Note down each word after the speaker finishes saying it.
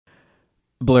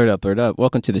Blurred up, blurred up.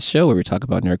 Welcome to the show where we talk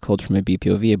about nerd culture from a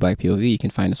BPOV, a Black POV. You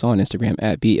can find us on Instagram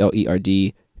at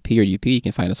BLERDPUP. You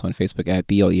can find us on Facebook at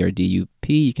BLERDUP.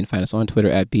 You can find us on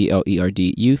Twitter at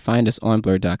BLERDU. Find us on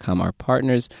blurred.com, our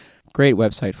partners. Great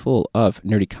website full of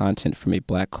nerdy content from a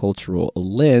Black cultural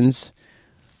lens.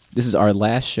 This is our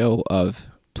last show of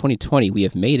 2020. We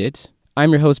have made it.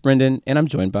 I'm your host, Brendan, and I'm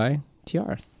joined by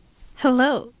Tiara.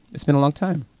 Hello. It's been a long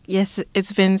time. Yes,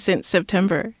 it's been since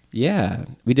September. Yeah,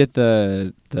 we did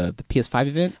the PS5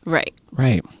 event. Right.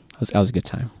 That was a good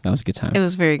time. It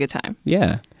was a very good time.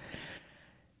 Yeah.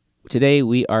 Today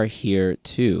we are here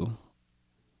to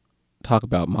talk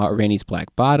about Ma Rainey's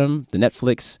Black Bottom, the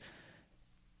Netflix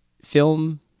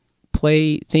film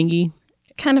play thingy.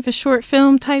 Kind of a short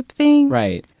film type thing.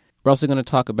 Right. We're also going to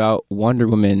talk about Wonder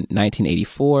Woman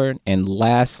 1984. And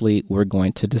lastly, we're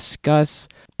going to discuss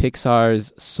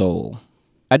Pixar's Soul.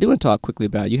 I do want to talk quickly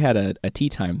about, you had a tea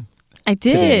time. I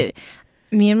did. Today.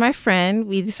 Me and my friend,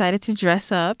 we decided to dress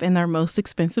up in our most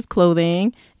expensive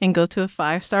clothing and go to a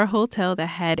 5-star hotel that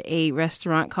had a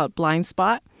restaurant called Blind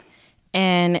Spot.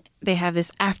 And they have this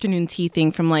afternoon tea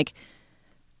thing from like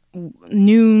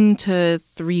noon to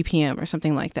 3 p.m. or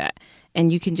something like that.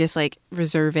 And you can just like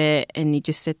reserve it and you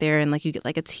just sit there and like you get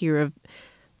like a tier of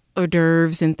hors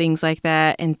d'oeuvres and things like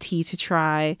that and tea to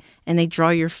try. And they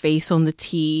draw your face on the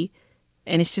tea.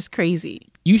 And it's just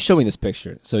crazy. You showed me this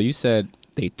picture. So you said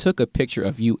they took a picture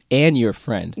of you and your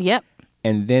friend. Yep.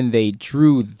 And then they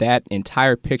drew that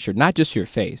entire picture, not just your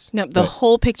face. No, the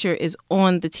whole picture is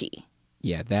on the tea.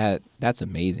 Yeah, that's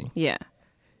amazing. Yeah.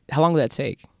 How long did that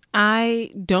take?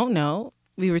 I don't know.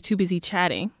 We were too busy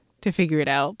chatting to figure it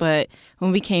out. But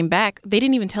when we came back, they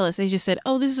didn't even tell us. They just said,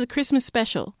 oh, this is a Christmas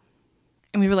special.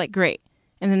 And we were like, great.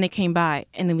 And then they came by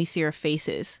and then we see our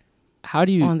faces. How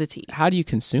do you on the tea. How do you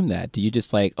consume that? Do you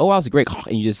just like, oh, that was great,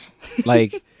 and you just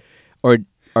like, or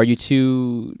are you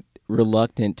too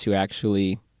reluctant to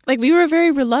actually? Like we were very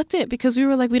reluctant because we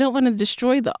were like, we don't want to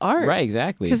destroy the art, right?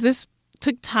 Exactly. Because this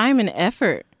took time and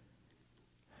effort.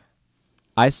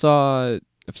 I saw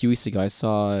a few weeks ago. I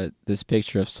saw this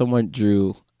picture of someone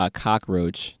drew a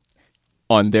cockroach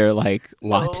on their like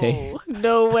latte. Oh,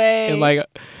 no way.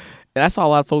 And I saw a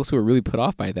lot of folks who were really put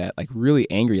off by that, like really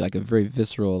angry, like a very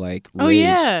visceral, like rage. Oh,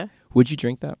 yeah. Would you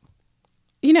drink that?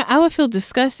 You know, I would feel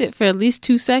disgusted for at least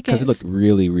 2 seconds. Because it looked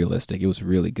really realistic. It was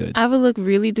really good. I would look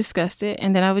really disgusted,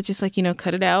 and then I would just, like, you know,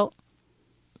 cut it out,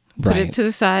 put it to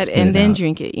the side, Spit and then out.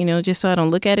 drink it, you know, just so I don't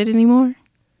look at it anymore.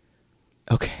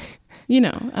 Okay. You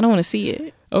know, I don't want to see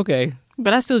it. Okay.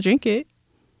 But I still drink it.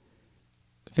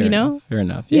 Fair you know? enough. Fair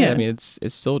enough. Yeah, Yeah. I mean, it's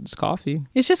still just coffee.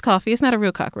 It's just coffee. It's not a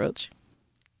real cockroach.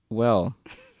 Well,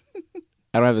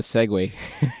 I don't have a segue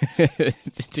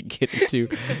to get into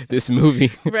this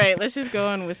movie. Right. Let's just go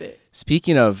on with it.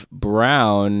 Speaking of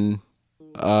brown,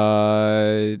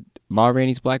 Ma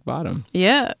Rainey's Black Bottom.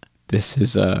 Yeah. This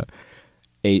is a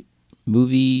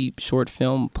movie, short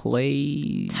film,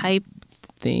 play Type.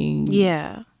 thing.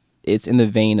 Yeah. It's in the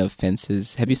vein of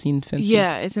Fences. Have you seen Fences?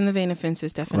 Yeah, it's in the vein of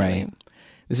Fences, definitely. Right.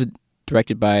 This is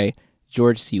directed by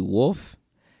George C. Wolfe,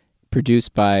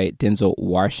 produced by Denzel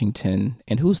Washington.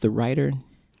 And who's the writer?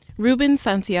 Ruben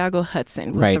Santiago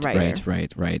Hudson was the writer.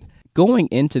 Right. Going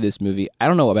into this movie, I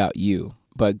don't know about you,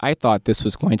 but I thought this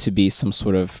was going to be some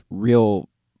sort of real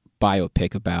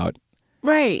biopic about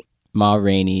Right. Ma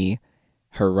Rainey,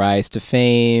 her rise to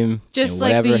fame, Just and like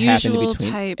whatever the happened in usual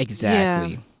between. type.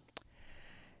 Exactly. Yeah.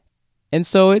 And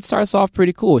so it starts off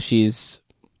pretty cool. She's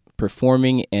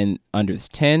performing under this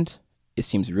tent. It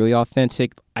seems really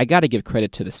authentic. I got to give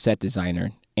credit to the set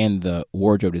designer and the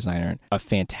wardrobe designer. A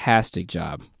fantastic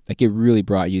job. Like, it really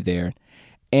brought you there.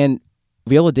 And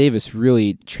Viola Davis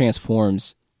really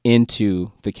transforms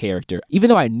into the character. Even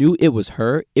though I knew it was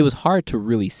her, it was hard to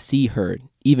really see her,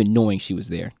 even knowing she was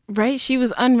there. Right. She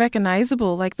was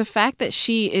unrecognizable. Like the fact that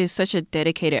she is such a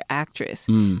dedicated actress,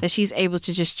 that she's able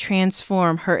to just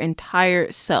transform her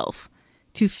entire self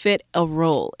to fit a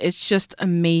role. It's just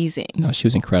amazing. No, she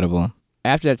was incredible.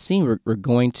 After that scene, we're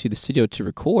going to the studio to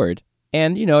record.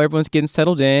 And, you know, everyone's getting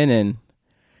settled in. And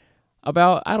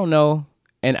about, I don't know,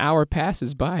 an hour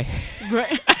passes by.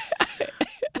 Right.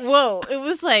 Whoa. It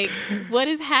was like, what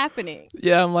is happening?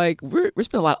 Yeah, I'm like, we're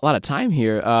spending a lot of time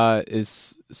here.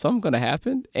 Is something going to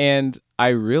happen? And I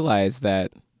realized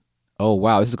that, oh,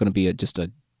 wow, this is going to be just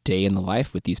a day in the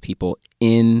life with these people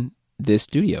in this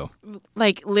studio.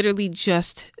 Like literally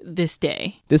just this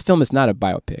day. This film is not a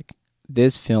biopic.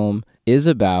 This film is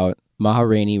about Ma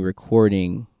Rainey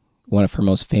recording one of her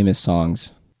most famous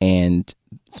songs and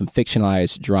some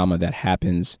fictionalized drama that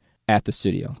happens at the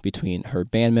studio between her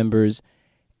band members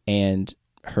and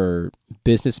her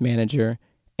business manager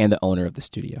and the owner of the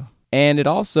studio. And it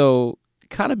also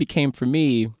kind of became, for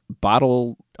me,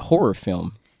 bottle horror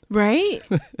film. Right?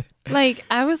 Like,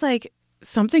 I was like,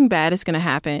 something bad is going to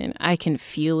happen. I can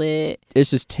feel it.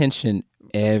 It's just tension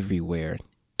everywhere.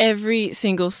 Every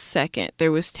single second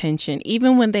there was tension.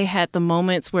 Even when they had the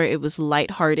moments where it was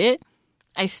lighthearted,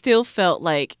 I still felt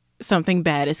like something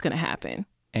bad is going to happen.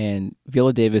 And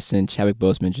Viola Davis and Chadwick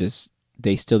Boseman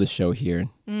they steal the show here.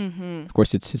 Mm-hmm. Of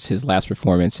course, it's his last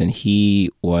performance, and he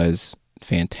was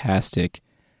fantastic.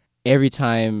 Every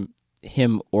time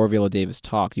him or Viola Davis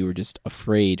talked, you were just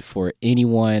afraid for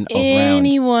anyone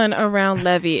around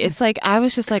Levy. It's like, I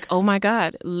was just like, oh my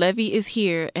God, Levy is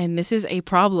here and this is a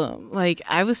problem. Like,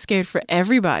 I was scared for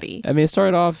everybody. I mean, it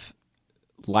started off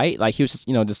light, like he was just,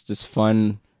 just this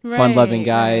fun-loving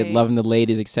guy, loving the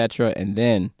ladies, etc. And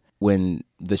then when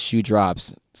the shoe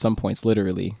drops, some points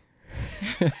literally,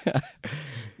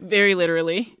 very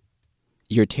literally,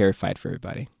 you're terrified for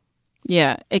everybody.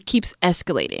 Yeah, it keeps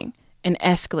escalating. And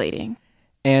escalating.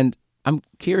 And I'm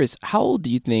curious, how old do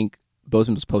you think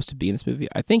Boseman was supposed to be in this movie?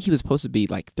 I think he was supposed to be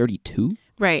like 32.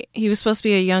 Right. He was supposed to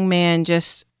be a young man,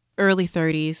 just early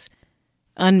 30s,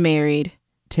 unmarried.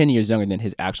 10 years younger than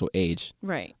his actual age.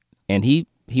 Right. And he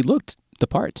looked the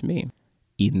part to me.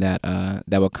 Eating that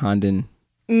Wakandan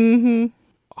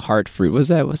heart fruit. What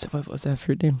was that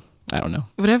fruit name? I don't know.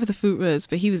 Whatever the fruit was,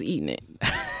 but he was eating it.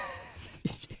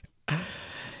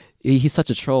 He's such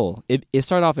a troll. It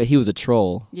started off that he was a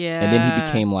troll. Yeah. And then he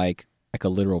became like a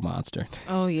literal monster.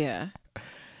 Oh, yeah.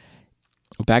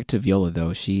 Back to Viola,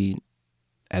 though.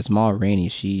 As Ma Rainey,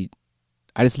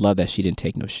 I just love that she didn't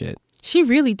take no shit. She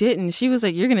really didn't. She was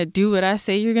like, you're going to do what I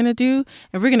say you're going to do,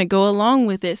 and we're going to go along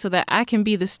with it so that I can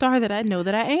be the star that I know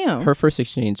that I am. Her first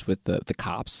exchange with the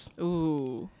cops.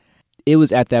 Ooh. It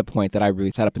was at that point that I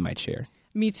really sat up in my chair.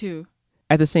 Me too.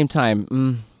 At the same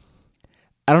time,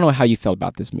 I don't know how you felt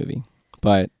about this movie,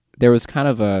 but there was kind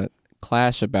of a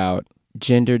clash about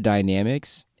gender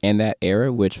dynamics in that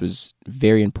era, which was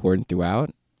very important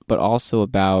throughout, but also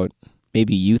about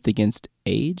maybe youth against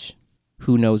age.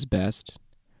 Who knows best?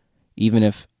 Even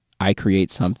if I create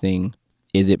something,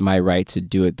 is it my right to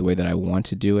do it the way that I want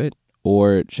to do it?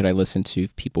 Or should I listen to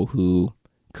people who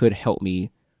could help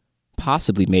me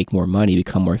possibly make more money,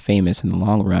 become more famous in the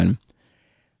long run?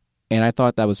 And I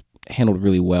thought that was handled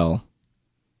really well.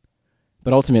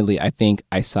 But ultimately, I think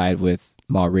I side with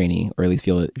Ma Rainey, or at least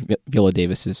Viola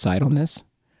Davis's side on this.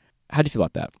 How do you feel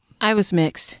about that? I was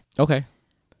mixed. Okay.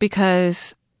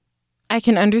 Because I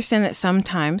can understand that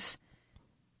sometimes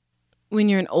when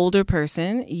you're an older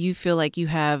person, you feel like you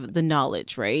have the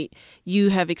knowledge, right? You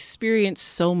have experienced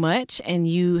so much and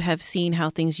you have seen how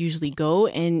things usually go,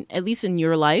 and at least in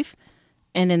your life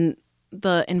and in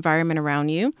the environment around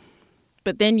you.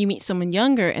 But then you meet someone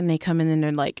younger and they come in and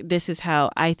they're like, this is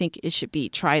how I think it should be.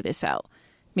 Try this out.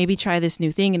 Maybe try this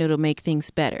new thing and it'll make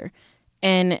things better.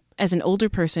 And as an older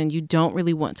person, you don't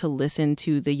really want to listen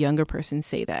to the younger person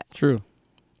say that. True.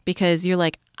 Because you're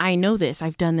like, I know this.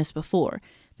 I've done this before.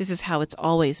 This is how it's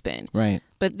always been. Right.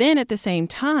 But then at the same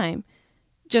time,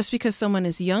 just because someone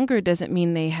is younger doesn't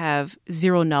mean they have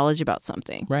zero knowledge about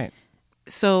something. Right.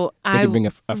 So they can bring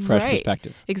a fresh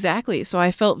perspective. Exactly. So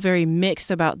I felt very mixed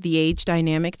about the age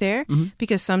dynamic there,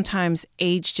 because sometimes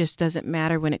age just doesn't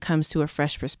matter when it comes to a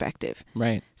fresh perspective.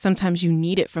 Right. Sometimes you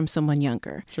need it from someone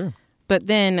younger. Sure. But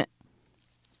then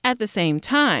at the same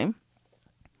time,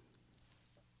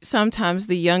 sometimes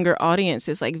the younger audience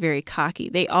is like very cocky.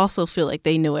 They also feel like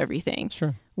they know everything.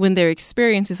 Sure. When their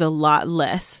experience is a lot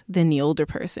less than the older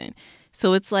person.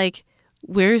 So it's like,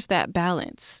 where's that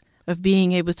balance of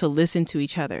being able to listen to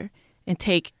each other and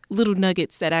take little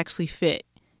nuggets that actually fit,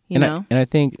 you know? I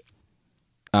think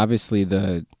obviously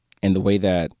the way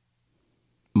that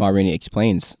Ma Rainey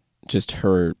explains just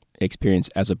her experience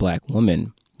as a Black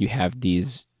woman, you have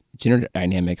these gender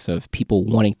dynamics of people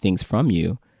wanting things from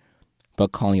you,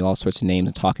 but calling you all sorts of names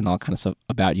and talking all kind of stuff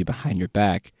about you behind your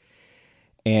back.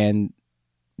 And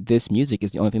this music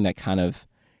is the only thing that kind of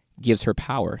gives her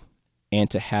power.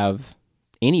 And to have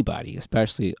anybody,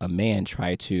 especially a man,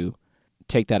 try to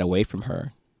take that away from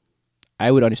her, I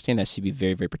would understand that she'd be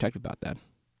very, very protective about that,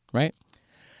 right?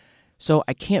 So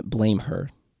I can't blame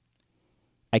her.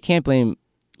 I can't blame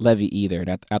Levy either.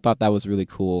 And I thought that was really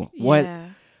cool. Yeah. What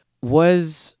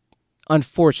was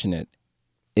unfortunate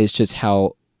is just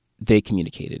how they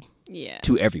communicated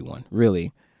to everyone,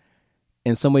 really.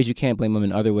 In some ways you can't blame them.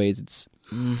 In other ways it's,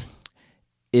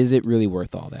 is it really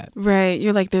worth all that? Right.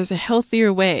 You're like, there's a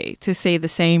healthier way to say the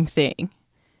same thing.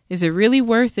 Is it really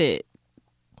worth it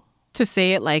to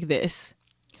say it like this?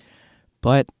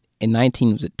 But in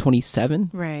 1927?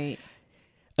 Right.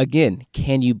 Again,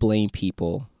 can you blame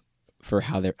people for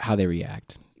how they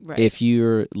react? Right. If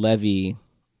you're Levy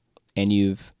and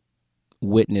you've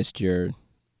witnessed your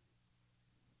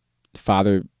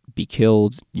father be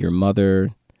killed, your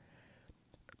mother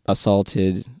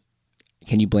assaulted,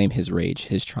 can you blame his rage,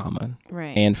 his trauma?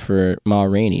 Right. And for Ma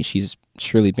Rainey, she's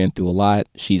surely been through a lot.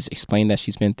 She's explained that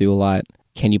she's been through a lot.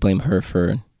 Can you blame her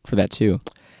for that too?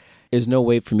 There's no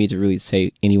way for me to really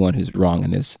say anyone who's wrong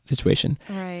in this situation.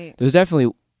 Right. There's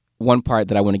definitely one part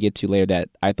that I want to get to later that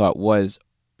I thought was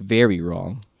very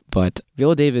wrong. But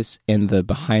Viola Davis, in the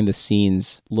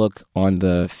behind-the-scenes look on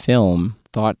the film,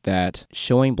 thought that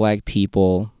showing black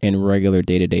people in regular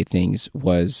day-to-day things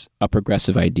was a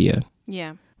progressive idea,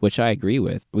 Yeah. which I agree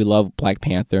with. We love Black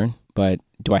Panther, but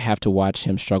do I have to watch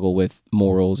him struggle with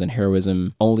morals and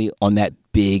heroism only on that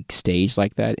big stage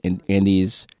like that in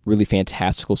these really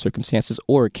fantastical circumstances?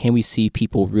 Or can we see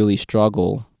people really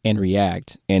struggle and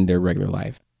react in their regular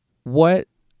life? What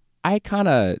I kind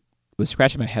of was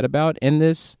scratching my head about in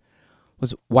this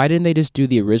was, why didn't they just do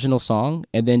the original song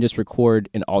and then just record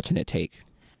an alternate take?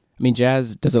 I mean,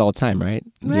 jazz does it all the time, right?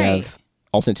 Right. You have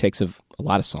alternate takes of a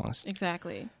lot of songs.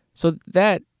 Exactly. So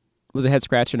that was a head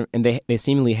scratcher, and they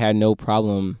seemingly had no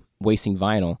problem wasting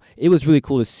vinyl. It was really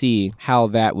cool to see how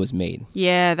that was made.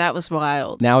 Yeah, that was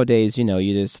wild. Nowadays,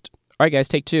 you just, all right, guys,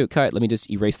 take two, cut. Let me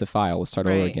just erase the file. Let's start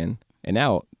over Right. again. And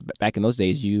now, back in those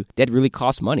days, that really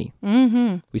cost money.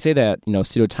 Mm-hmm. We say that,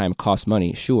 studio time costs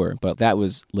money, sure, but that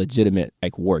was legitimate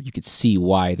work. You could see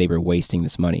why they were wasting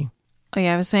this money. Oh,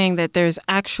 yeah, I was saying that there's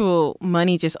actual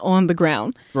money just on the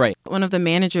ground. Right. One of the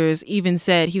managers even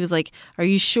said, he was like, "Are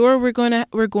you sure we're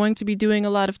going to be doing a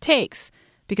lot of takes?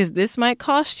 Because this might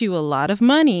cost you a lot of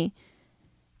money."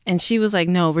 And she was like,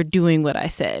 "No, we're doing what I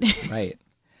said." Right.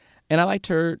 And I liked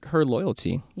her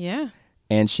loyalty. Yeah.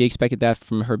 And she expected that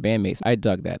from her bandmates. I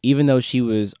dug that. Even though she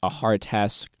was a hard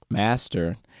task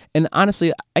master. And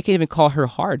honestly, I can't even call her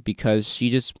hard, because she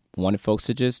just wanted folks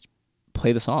to just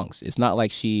play the songs. It's not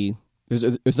like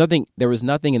there was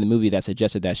nothing in the movie that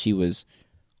suggested that she was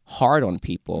hard on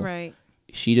people. Right.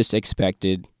 She just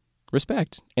expected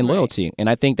respect and Right. loyalty. And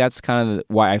I think that's kind of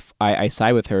why I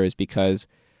side with her, is because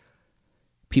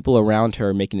people around her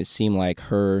are making it seem like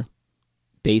her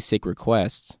basic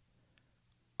requests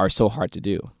are so hard to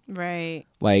do. Right.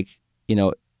 Like,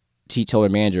 she told her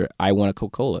manager, "I want a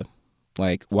Coca-Cola."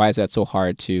 Like, why is that so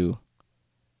hard to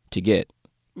get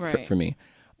Right. for me?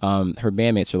 Her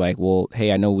bandmates are like, "Well,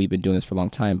 hey, I know we've been doing this for a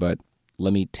long time, but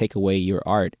let me take away your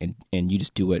art and you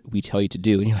just do what we tell you to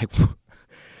do." And you're like,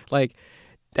 like,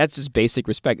 that's just basic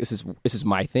respect. This is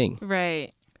my thing.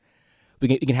 Right. We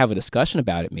can have a discussion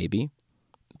about it maybe,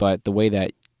 but the way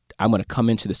that I'm going to come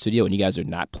into the studio and you guys are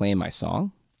not playing my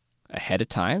song ahead of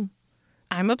time,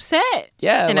 I'm upset.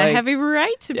 yeah, And I have a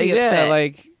right to be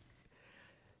upset.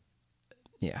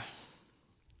 Yeah.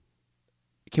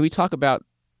 Can we talk about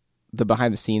the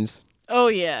behind the scenes? Oh,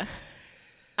 yeah.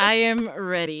 I am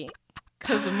ready.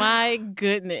 Because my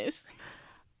goodness.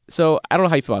 So I don't know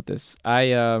how you feel about this.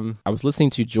 I was listening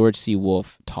to George C.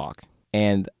 Wolfe talk,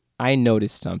 and I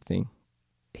noticed something.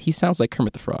 He sounds like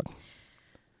Kermit the Frog.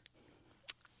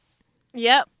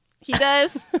 Yep, he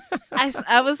does.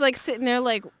 I was like sitting there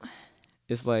like,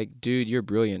 It's like, dude, you're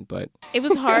brilliant, but it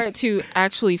was hard to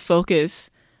actually focus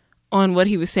on what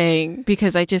he was saying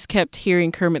because I just kept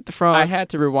hearing Kermit the Frog. I had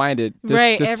to rewind it.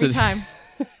 Every time.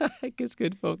 I guess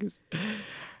good focus.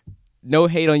 No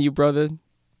hate on you, brother.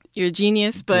 You're a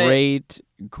genius, but...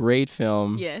 Great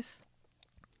film. Yes.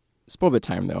 Spoil the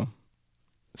time, though.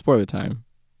 Spoil the time.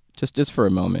 Just for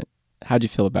a moment. How'd you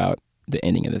feel about the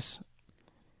ending of this?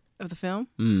 Of the film?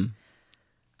 Mm.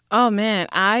 Oh, man.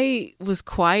 I was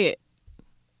quiet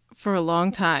for a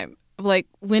long time. Like,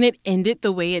 when it ended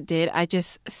the way it did, I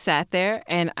just sat there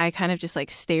and I kind of just, like,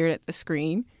 stared at the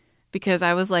screen because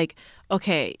I was like,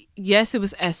 okay, yes, it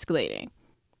was escalating.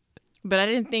 But I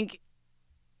didn't think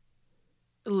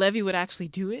Levy would actually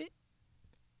do it,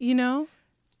 you know?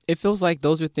 It feels like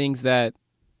those are things that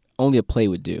only a play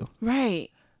would do. Right.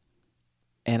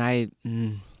 And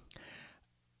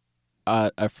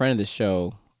a friend of the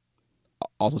show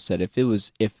also said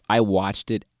if I watched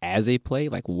it as a play,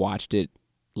 like watched it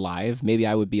live, maybe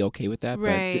I would be okay with that.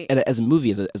 Right. But as a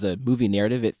movie, as a movie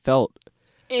narrative, it felt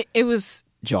It was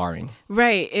jarring.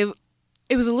 right.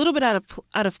 It was a little bit out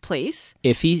of place.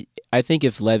 I think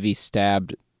if Levy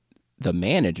stabbed the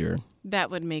manager, That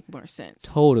would make more sense.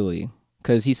 totally,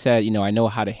 because he said, I know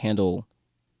how to handle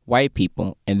white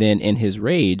people, and then in his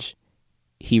rage,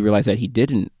 he realized that he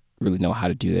didn't really know how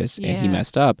to do this, and he Yeah.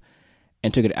 messed up,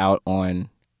 and took it out on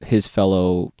his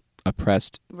fellow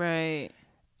oppressed. Right.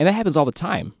 And that happens all the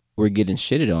time. We're getting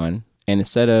shitted on, and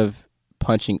instead of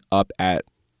punching up at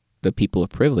the people of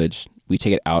privilege, we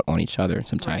take it out on each other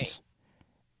sometimes.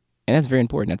 And that's very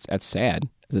important. That's sad.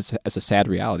 That's a sad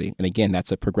reality. And again,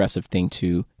 that's a progressive thing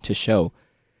to show.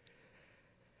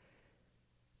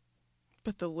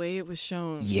 But the way it was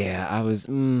shown. Yeah, I was...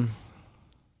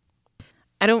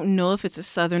 I don't know if it's a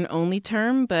Southern only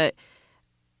term, but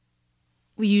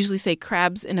we usually say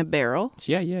crabs in a barrel.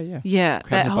 Yeah. Yeah.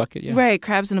 Crabs in a bucket, yeah. Right.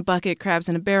 Crabs in a bucket, crabs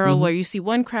in a barrel, where you see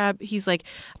one crab, he's like,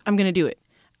 I'm going to do it.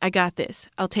 I got this.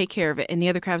 I'll take care of it. And the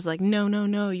other crab's like,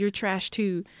 no, you're trash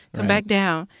too. Come back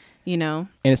down, you know?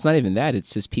 And it's not even that.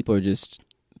 It's just people are just,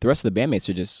 the rest of the bandmates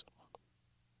are just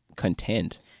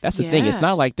content. That's the thing. It's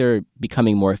not like they're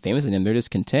becoming more famous than him. They're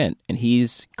just content. And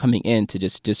he's coming in to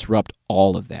just disrupt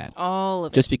all of that. All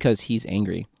of it. Just because he's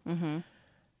angry. Mm-hmm.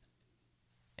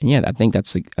 And yeah, I think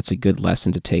that's a good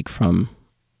lesson to take from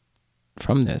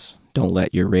this. Don't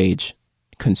let your rage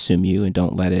consume you, and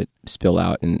don't let it spill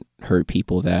out and hurt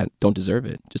people that don't deserve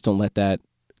it. Just don't let that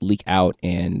leak out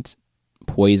and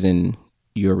poison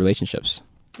your relationships.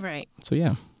 Right. So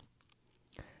yeah.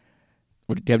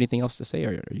 Do you have anything else to say,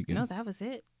 or are you good? No, that was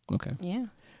it. Okay. Yeah.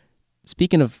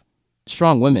 Speaking of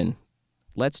strong women,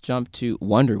 let's jump to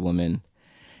Wonder Woman.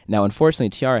 Now, unfortunately,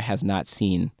 Tiara has not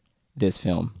seen this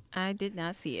film. I did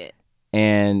not see it.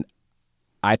 And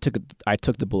I took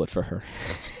the bullet for her.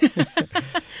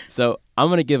 So I'm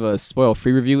going to give a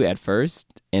spoil-free review at first,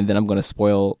 and then I'm going to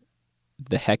spoil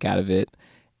the heck out of it,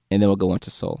 and then we'll go on to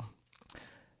Soul.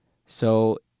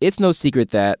 So it's no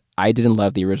secret that I didn't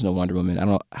love the original Wonder Woman. I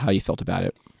don't know how you felt about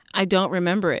it. I don't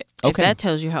remember it. Okay. If that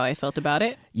tells you how I felt about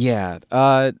it. Yeah.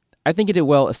 I think it did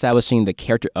well establishing the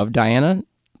character of Diana,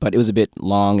 but it was a bit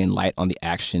long and light on the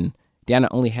action. Diana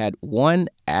only had one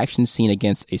action scene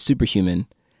against a superhuman,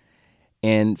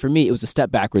 and for me, it was a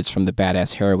step backwards from the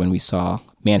badass heroine we saw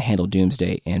manhandle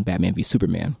Doomsday and Batman v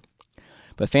Superman.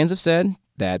 But fans have said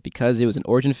that because it was an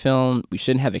origin film, we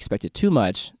shouldn't have expected too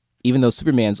much, even though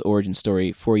Superman's origin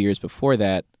story 4 years before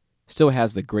that still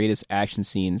has the greatest action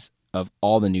scenes of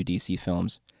all the new DC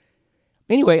films.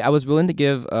 Anyway, I was willing to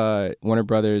give Warner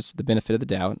Brothers the benefit of the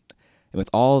doubt, and with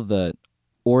all the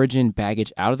origin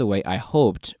baggage out of the way, I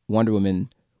hoped Wonder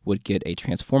Woman would get a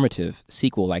transformative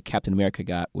sequel like Captain America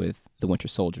got with The Winter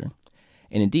Soldier.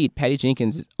 And indeed, Patty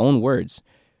Jenkins' own words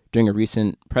during a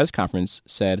recent press conference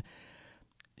said,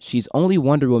 "She's only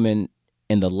Wonder Woman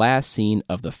in the last scene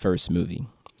of the first movie."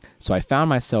 So I found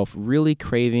myself really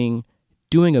craving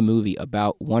doing a movie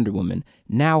about Wonder Woman,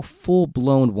 now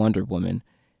full-blown Wonder Woman.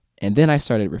 And then I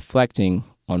started reflecting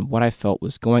on what I felt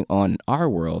was going on in our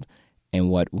world and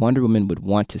what Wonder Woman would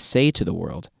want to say to the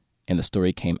world, and the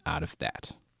story came out of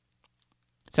that.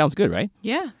 Sounds good, right?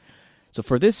 Yeah. So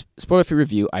for this spoiler-free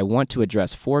review, I want to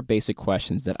address 4 basic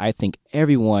questions that I think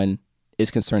everyone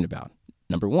is concerned about.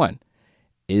 Number 1,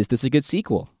 is this a good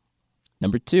sequel?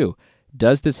 Number 2,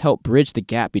 does this help bridge the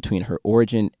gap between her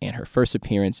origin and her first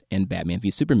appearance in Batman v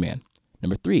Superman?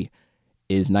 Number 3,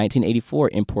 is 1984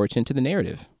 important to the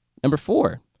narrative? Number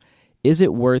 4, is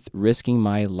it worth risking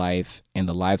my life and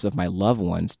the lives of my loved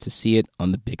ones to see it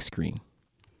on the big screen?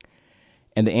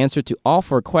 And the answer to all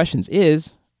 4 questions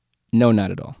is no,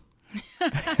 not at all.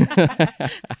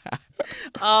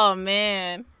 Oh,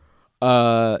 man.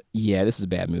 Yeah, this is a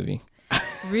bad movie.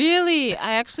 Really?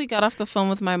 I actually got off the phone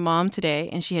with my mom today,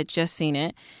 and she had just seen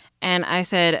it. And I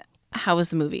said, how was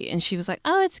the movie? And she was like,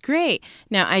 oh, it's great.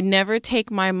 Now, I never take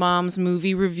my mom's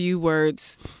movie review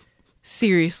words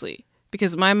seriously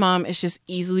because my mom is just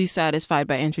easily satisfied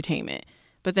by entertainment.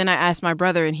 But then I asked my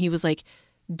brother, and he was like,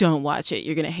 don't watch it.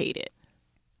 You're going to hate it.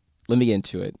 Let me get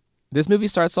into it. This movie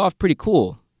starts off pretty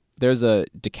cool. There's a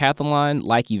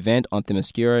decathlon-like event on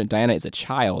Themyscira. Diana is a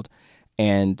child,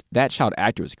 and that child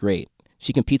actor is great.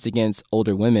 She competes against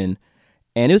older women,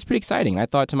 and it was pretty exciting. I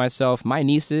thought to myself, my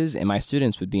nieces and my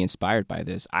students would be inspired by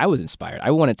this. I was inspired.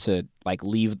 I wanted to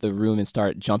leave the room and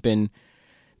start jumping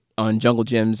on jungle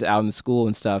gyms out in the school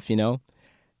and stuff, you know?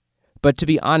 But to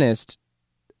be honest,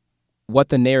 what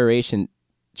the narration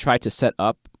tried to set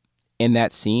up in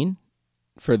that scene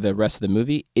for the rest of the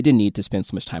movie, it didn't need to spend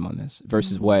so much time on this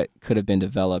versus what could have been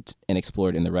developed and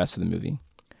explored in the rest of the movie.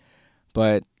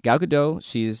 But Gal Gadot,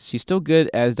 she's still good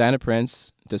as Diana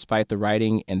Prince, despite the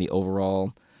writing and the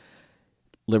overall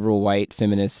liberal white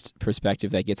feminist perspective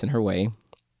that gets in her way.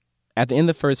 At the end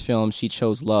of the first film, she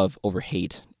chose love over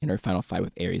hate in her final fight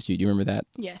with Ares. Do you remember that?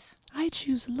 Yes. I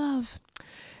choose love.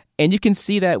 And you can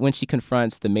see that when she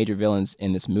confronts the major villains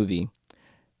in this movie.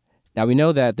 Now, we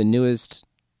know that the newest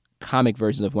comic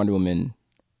versions of Wonder Woman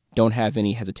don't have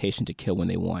any hesitation to kill when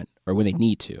they want or when they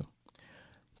need to.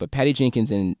 But Patty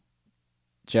Jenkins and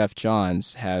Jeff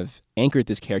Johns have anchored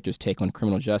this character's take on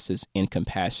criminal justice in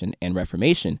compassion and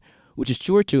reformation, which is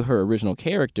truer to her original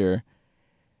character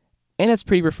And it's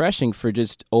pretty refreshing for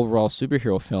just overall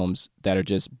superhero films that are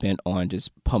just bent on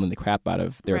just pummeling the crap out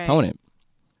of their opponent.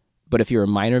 But if you're a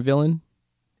minor villain,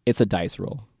 it's a dice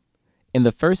roll. In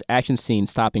the first action scene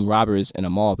stopping robbers in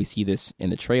a mall, we see this in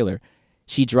the trailer,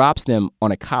 she drops them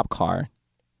on a cop car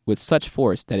with such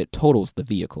force that it totals the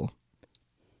vehicle.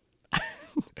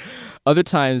 Other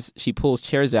times, she pulls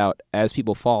chairs out as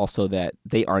people fall so that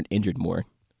they aren't injured more.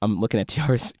 I'm looking at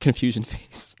Tiara's confusion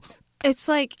face. It's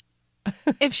like,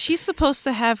 if she's supposed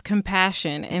to have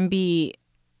compassion and be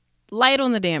light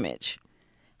on the damage,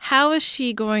 how is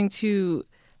she going to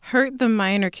hurt the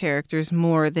minor characters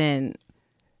more than...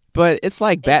 But it's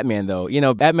like Batman, though. You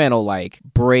know, Batman will, like,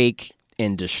 break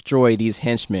and destroy these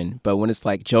henchmen. But when it's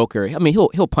like Joker, I mean,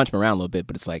 he'll punch them around a little bit,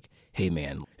 but it's like, hey,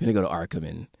 man, you're going to go to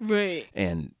Arkham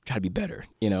and try to be better,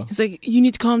 you know? It's like, you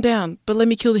need to calm down, but let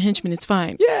me kill the henchman. It's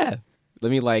fine. Yeah.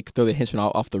 Let me, like, throw the henchman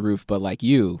off the roof, but, like,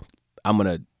 I'm going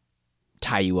to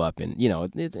tie you up and, you know.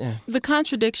 The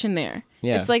contradiction there.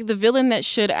 Yeah. It's like the villain that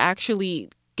should actually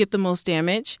get the most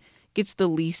damage gets the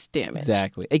least damage.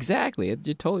 Exactly.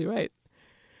 You're totally right.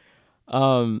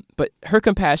 But her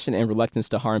compassion and reluctance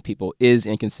to harm people is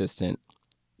inconsistent.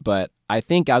 But I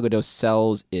think Gal Gadot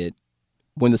sells it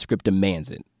when the script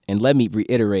demands it. And let me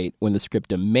reiterate, when the script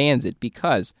demands it,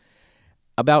 because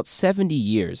about 70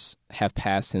 years have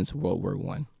passed since World War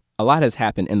I. A lot has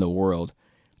happened in the world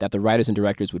that the writers and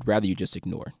directors would rather you just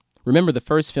ignore. Remember, the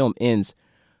first film ends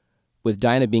with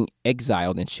Diana being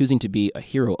exiled and choosing to be a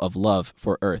hero of love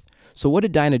for Earth. So what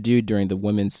did Diana do during the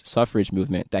women's suffrage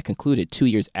movement that concluded 2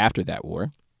 years after that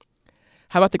war?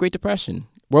 How about the Great Depression,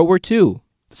 World War II,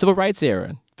 the Civil Rights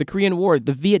era, the Korean War,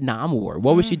 the Vietnam War?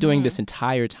 What was she doing this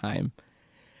entire time?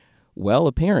 Well,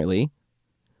 apparently,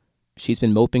 she's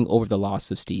been moping over the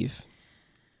loss of Steve.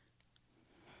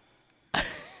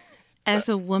 As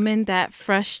a woman, that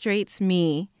frustrates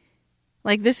me.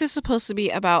 Like, this is supposed to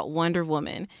be about Wonder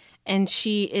Woman, and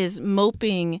she is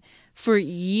moping for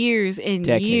years and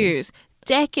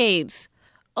decades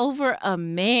over a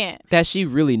man that she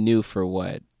really knew for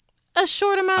what? A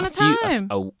short amount of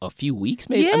time. A few weeks,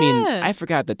 maybe? Yeah. I mean, I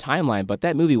forgot the timeline, but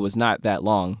that movie was not that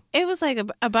long. It was like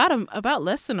about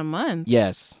less than a month.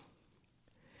 Yes.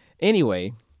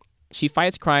 Anyway, she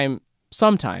fights crime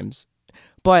sometimes,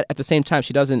 but at the same time,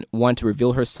 she doesn't want to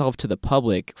reveal herself to the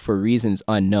public for reasons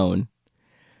unknown.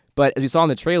 But as we saw in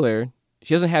the trailer,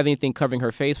 she doesn't have anything covering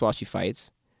her face while she fights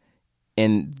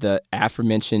in the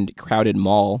aforementioned crowded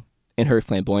mall in her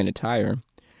flamboyant attire.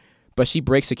 But she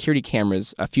breaks security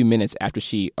cameras a few minutes after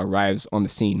she arrives on the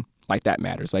scene. Like that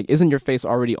matters. Like, isn't your face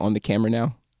already on the camera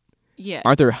now? Yeah.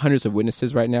 Aren't there hundreds of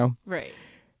witnesses right now? Right.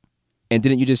 And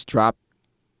didn't you just drop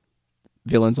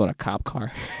villains on a cop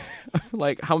car?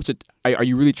 Like, how much are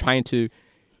you really trying to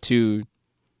be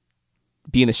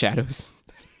in the shadows?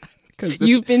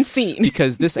 You've been seen.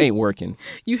 Because this ain't working.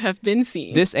 You have been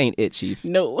seen. This ain't it, Chief.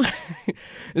 No.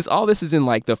 All this is in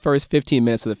like the first 15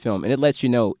 minutes of the film, and it lets you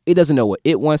know it doesn't know what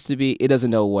it wants to be. It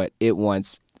doesn't know what it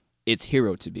wants its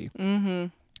hero to be. Mm-hmm.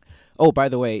 Oh, by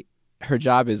the way, her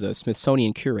job is a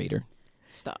Smithsonian curator.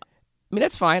 Stop. I mean,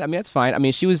 that's fine. I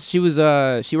mean, she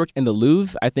worked in the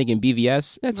Louvre, I think, in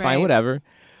BVS. That's fine, whatever.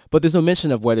 But there's no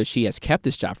mention of whether she has kept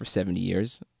this job for 70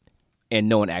 years and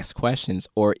no one asks questions,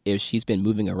 or if she's been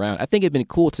moving around. I think it'd been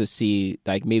cool to see,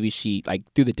 like, maybe she, like,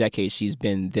 through the decades, she's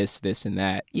been this, and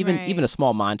that. Even a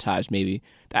small montage, maybe.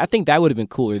 I think that would have been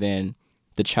cooler than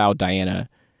the child Diana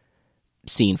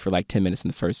scene for, like, 10 minutes in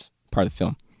the first part of the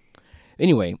film.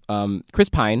 Anyway, Chris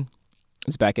Pine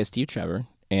is back as Steve Trevor,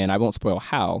 and I won't spoil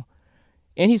how.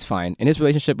 And he's fine, and his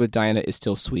relationship with Diana is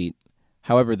still sweet.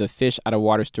 However, the fish out of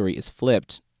water story is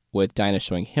flipped, with Diana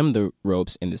showing him the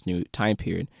ropes in this new time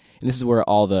period. And this is where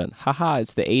all the, haha,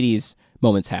 it's the 80s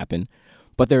moments happen.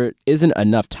 But there isn't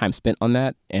enough time spent on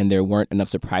that, and there weren't enough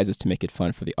surprises to make it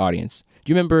fun for the audience.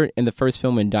 Do you remember in the first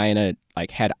film when Diana,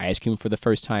 like, had ice cream for the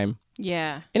first time?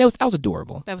 Yeah. And that was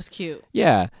adorable. That was cute.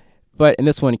 Yeah. But in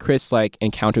this one, Chris, like,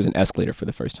 encounters an escalator for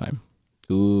the first time.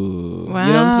 Ooh. Wow,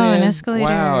 you know what I'm saying? an escalator.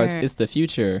 Wow, it's the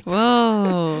future.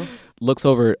 Whoa. Looks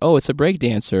over, oh, it's a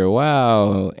breakdancer.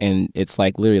 Wow. And it's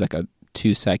like literally like a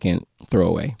 2-second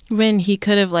throwaway. When he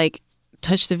could have, like,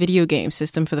 touched the video game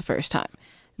system for the first time.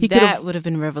 That would have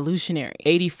been revolutionary.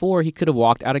 84, he could have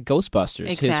walked out of Ghostbusters.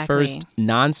 Exactly. His first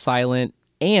non-silent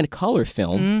and color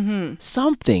film. Mm-hmm.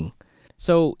 Something.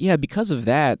 So, yeah, because of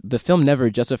that, the film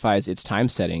never justifies its time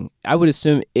setting. I would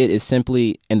assume it is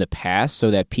simply in the past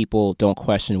so that people don't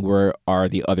question where are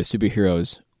the other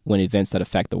superheroes when events that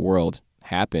affect the world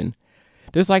happen.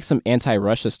 There's like some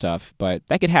anti-Russia stuff, but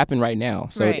that could happen right now.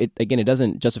 So, It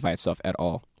doesn't justify itself at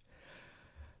all.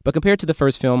 But compared to the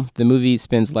first film, the movie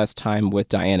spends less time with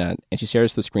Diana, and she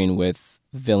shares the screen with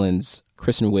villains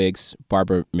Kristen Wiig's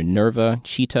Barbara Minerva,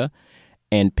 Cheetah,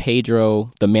 and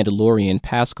Pedro the Mandalorian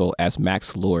Pascal as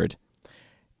Max Lord.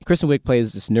 Kristen Wiig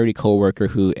plays this nerdy coworker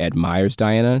who admires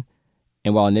Diana,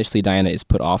 and while initially Diana is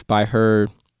put off by her,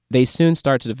 they soon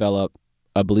start to develop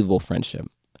a believable friendship.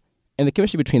 And the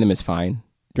chemistry between them is fine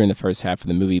during the first half of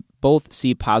the movie. Both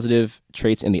see positive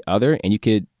traits in the other, and you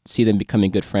could see them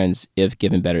becoming good friends if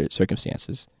given better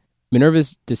circumstances.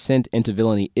 Minerva's descent into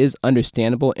villainy is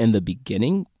understandable in the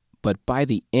beginning, but by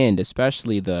the end,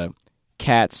 especially the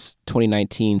Cats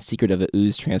 2019 Secret of the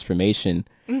Ooze transformation,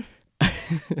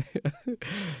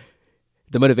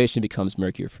 the motivation becomes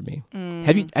murkier for me.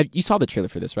 You saw the trailer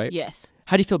for this, right? Yes.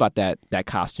 How do you feel about that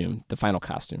costume, the final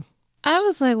costume? I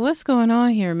was like, what's going on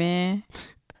here, man?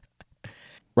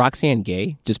 Roxane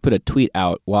Gay just put a tweet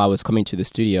out while I was coming to the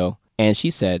studio, and she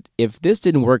said, if this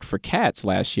didn't work for Cats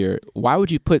last year, why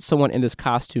would you put someone in this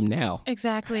costume now?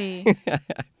 Exactly.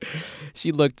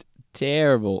 She looked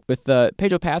terrible. With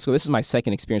Pedro Pascal, this is my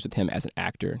second experience with him as an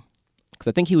actor, because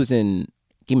I think he was in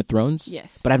Game of Thrones.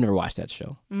 Yes. But I've never watched that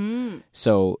show.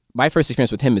 So my first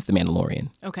experience with him is The Mandalorian.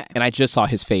 Okay. And I just saw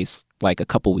his face like a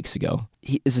couple weeks ago.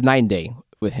 This is night and day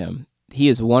with him. He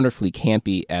is wonderfully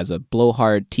campy as a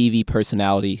blowhard TV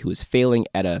personality who is failing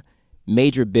at a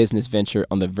major business venture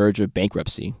on the verge of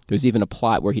bankruptcy. There's even a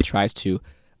plot where he tries to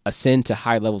ascend to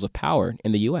high levels of power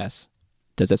in the U.S.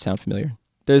 Does that sound familiar?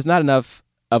 There's not enough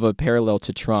of a parallel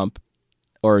to Trump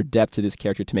or depth to this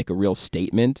character to make a real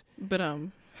statement. But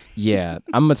Yeah,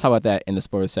 I'm going to talk about that in the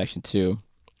spoiler section too.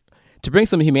 To bring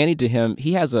some humanity to him,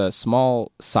 he has a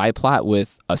small side plot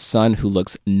with a son who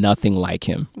looks nothing like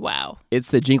him. wow.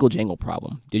 It's the Jingle Jangle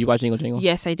problem. Did you watch Jingle Jangle?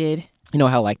 Yes, I did. You know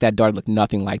how like that daughter looked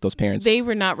nothing like those parents? They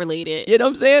were not related. You know what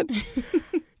I'm saying?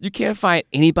 You can't find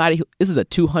anybody this is a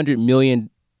 $200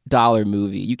 million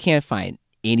movie. You can't find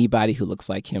anybody who looks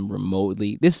like him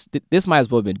remotely. This might as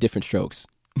well have been Different Strokes.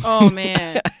 Oh,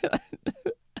 man.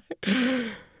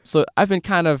 So I've been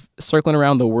kind of circling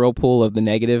around the whirlpool of the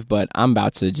negative, but I'm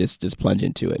about to just plunge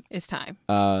into it. It's time.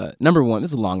 Number one,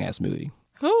 this is a long-ass movie.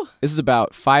 Whew. This is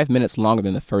about 5 minutes longer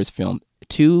than the first film.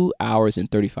 2 hours and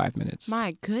 35 minutes.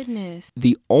 My goodness.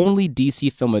 The only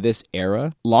DC film of this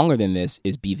era longer than this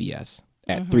is BVS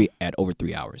at over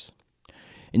 3 hours.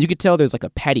 And you could tell there's like a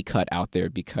patty cut out there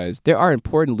because there are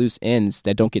important loose ends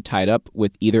that don't get tied up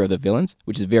with either of the villains,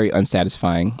 which is very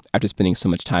unsatisfying after spending so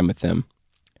much time with them.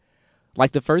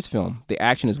 Like the first film, the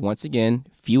action is once again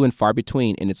few and far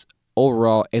between, and it's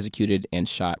overall executed and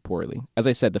shot poorly. As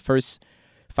I said, the first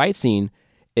fight scene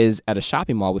is at a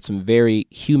shopping mall with some very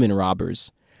human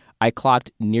robbers. I clocked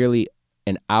nearly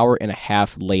an hour and a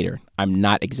half later. I'm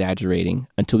not exaggerating,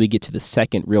 until we get to the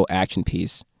second real action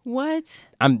piece. What?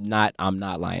 I'm not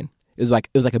lying. It was like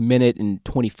a minute and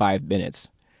 25 minutes.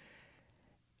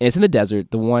 And it's in the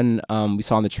desert, the one we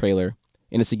saw in the trailer,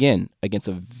 and it's again against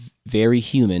a very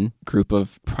human group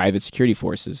of private security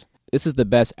forces. This is the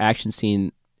best action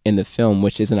scene in the film,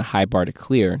 which isn't a high bar to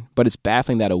clear, but it's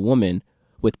baffling that a woman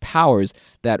with powers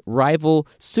that rival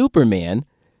Superman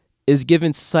is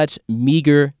given such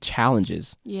meager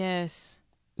challenges. Yes.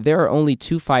 There are only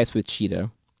 2 fights with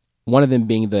Cheetah, one of them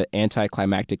being the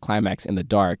anticlimactic climax in the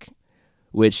dark,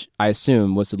 which I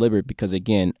assume was deliberate because,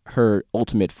 again, her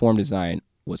ultimate form design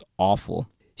was awful.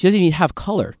 She doesn't even have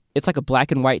color. It's like a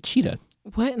black and white cheetah.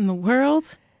 What in the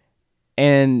world?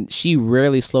 And she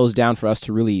rarely slows down for us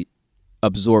to really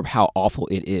absorb how awful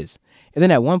it is. And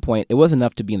then at one point, it wasn't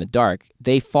enough to be in the dark.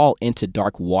 They fall into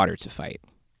dark water to fight.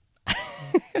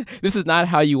 This is not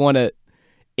how you want to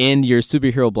end your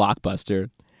superhero blockbuster.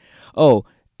 Oh,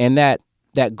 and that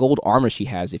gold armor she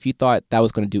has, if you thought that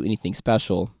was going to do anything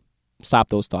special, stop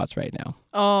those thoughts right now.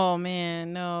 Oh,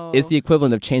 man, no. It's the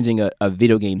equivalent of changing a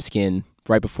video game skin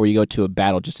right before you go to a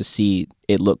battle just to see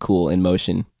it look cool in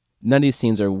motion. None of these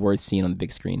scenes are worth seeing on the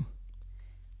big screen.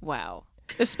 Wow.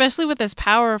 Especially with as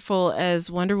powerful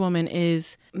as Wonder Woman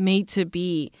is made to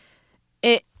be,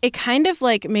 it kind of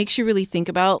like makes you really think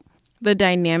about the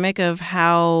dynamic of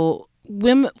how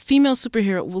female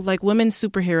superhero, like women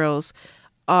superheroes,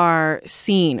 are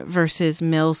seen versus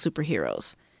male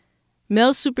superheroes.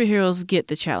 Male superheroes get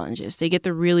the challenges. They get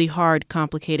the really hard,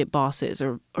 complicated bosses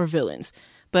or villains.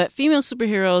 But female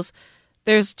superheroes,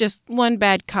 there's just one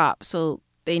bad cop, so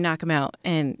they knock him out,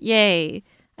 and yay,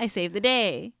 I saved the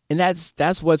day. And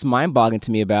that's what's mind-boggling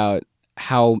to me about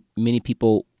how many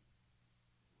people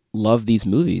love these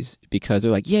movies, because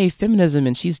they're like, yay, feminism,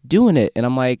 and she's doing it. And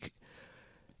I'm like,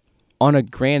 on a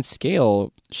grand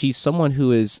scale, she's someone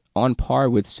who is on par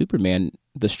with Superman,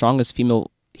 the strongest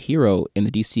female hero in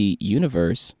the DC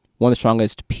universe, one of the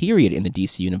strongest period in the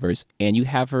DC universe, and you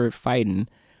have her fighting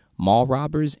mall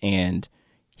robbers and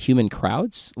human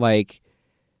crowds? Like,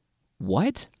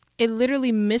 what? It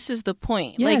literally misses the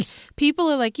point. Yes. Like,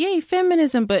 people are like, yay,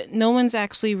 feminism, but no one's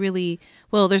actually really,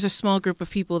 well, there's a small group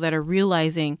of people that are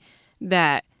realizing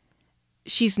that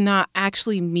she's not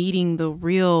actually meeting the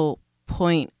real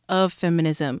point of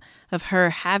feminism, of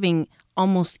her having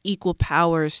almost equal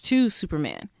powers to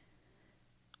Superman.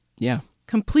 Yeah.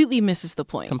 Completely misses the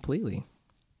point. Completely.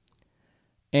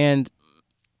 And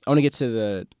I want to get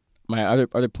to my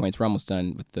other points. We're almost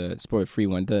done with the spoiler-free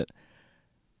one.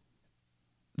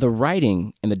 The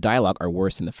writing and the dialogue are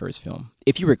worse in the first film.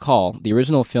 If you recall, the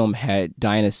original film had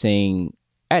Diana saying,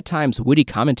 at times, witty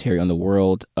commentary on the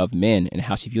world of men and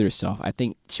how she viewed herself. I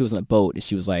think she was on a boat and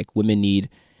she was like, women need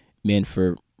men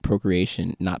for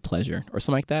procreation, not pleasure, or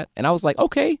something like that. And I was like,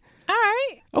 okay. All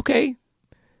right. Okay.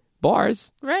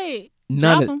 Bars. Right.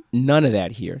 None of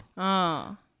that here.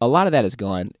 Oh. A lot of that is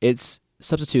gone. It's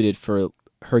substituted for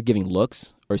her giving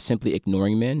looks or simply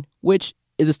ignoring men, which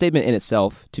is a statement in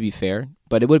itself, to be fair.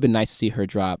 But it would have been nice to see her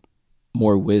drop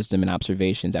more wisdom and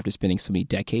observations after spending so many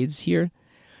decades here.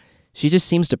 She just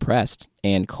seems depressed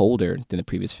and colder than the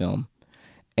previous film.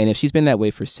 And if she's been that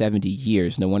way for 70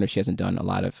 years, no wonder she hasn't done a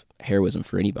lot of heroism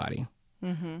for anybody.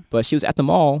 Mm-hmm. But she was at the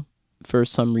mall for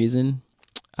some reason.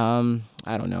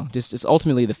 I don't know. Just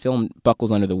ultimately, the film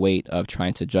buckles under the weight of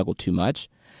trying to juggle too much.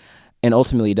 And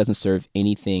ultimately, it doesn't serve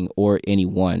anything or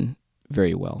anyone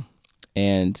very well.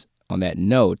 And on that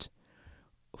note,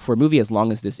 for a movie as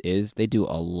long as this is, they do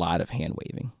a lot of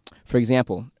hand-waving. For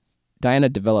example, Diana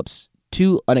develops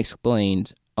 2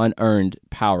 unexplained, unearned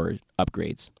power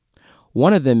upgrades.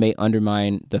 One of them may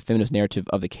undermine the feminist narrative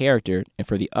of the character, and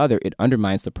for the other, it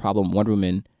undermines the problem Wonder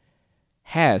Woman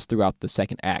has throughout the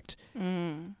second act.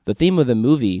 The theme of the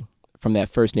movie from that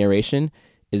first narration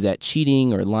is that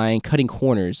cheating or lying, cutting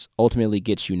corners, ultimately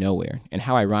gets you nowhere. And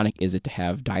how ironic is it to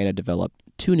have Diana develop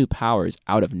 2 new powers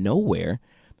out of nowhere,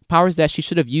 powers that she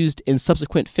should have used in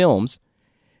subsequent films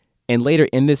and later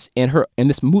in this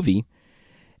movie.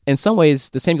 In some ways,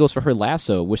 the same goes for her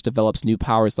lasso, which develops new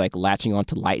powers like latching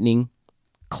onto lightning,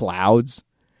 clouds,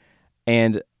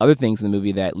 and other things in the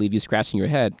movie that leave you scratching your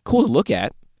head. Cool to look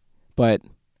at, but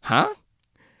huh?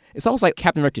 It's almost like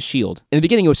Captain America's shield. In the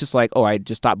beginning, it was just like, oh, I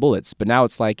just stop bullets. But now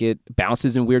it's like it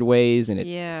bounces in weird ways, and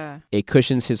it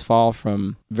cushions his fall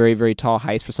from very, very tall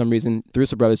heights for some reason. The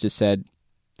Russo brothers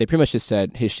they pretty much just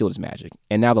said his shield is magic.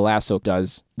 And now the lasso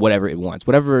does whatever it wants,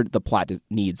 whatever the plot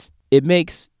needs. It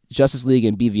makes Justice League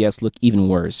and BVS look even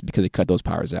worse because it cut those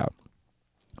powers out.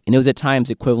 And it was at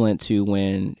times equivalent to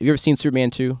when, have you ever seen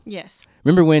Superman 2? Yes.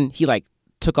 Remember when he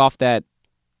took off that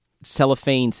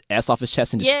cellophane's S off his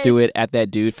chest and just threw it at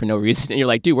that dude for no reason? And you're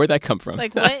like, dude, where'd that come from?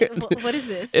 Like, what is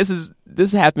this?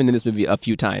 This happened in this movie a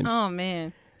few times. Oh,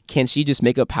 man. Can she just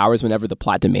make up powers whenever the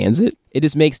plot demands it? It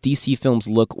just makes DC films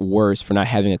look worse for not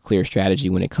having a clear strategy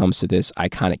when it comes to this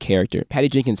iconic character. Patty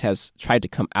Jenkins has tried to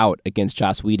come out against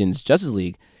Joss Whedon's Justice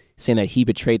League, saying that he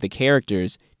betrayed the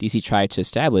characters DC tried to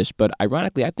establish. But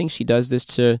ironically, I think she does this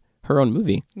to her own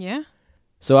movie. Yeah.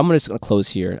 So I'm just going to close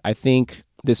here. I think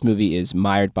this movie is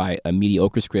mired by a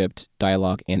mediocre script,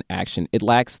 dialogue, and action. It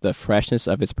lacks the freshness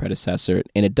of its predecessor,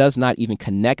 and it does not even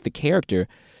connect the character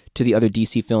to the other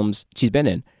DC films she's been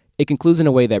in. It concludes in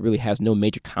a way that really has no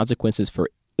major consequences for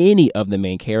any of the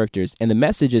main characters, and the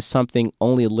message is something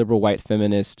only a liberal white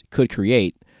feminist could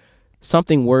create,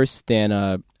 something worse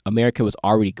than America was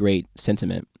already great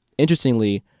sentiment.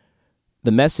 Interestingly,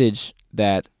 the message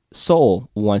that Soul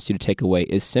wants you to take away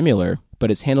is similar,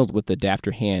 but it's handled with a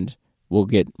dafter hand. We'll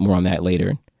get more on that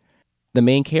later. The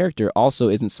main character also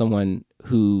isn't someone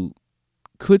who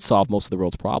could solve most of the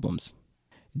world's problems.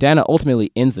 Diana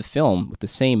ultimately ends the film with the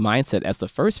same mindset as the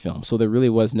first film, so there really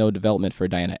was no development for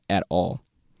Diana at all.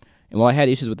 And while I had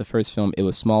issues with the first film, it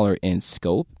was smaller in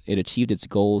scope, it achieved its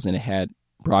goals, and it had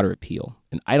broader appeal.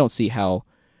 And I don't see how,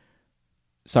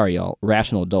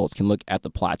 rational adults can look at the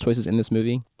plot choices in this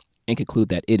movie and conclude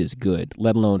that it is good,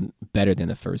 let alone better than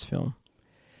the first film.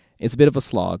 It's a bit of a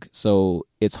slog, so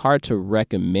it's hard to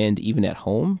recommend even at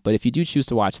home, but if you do choose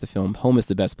to watch the film, home is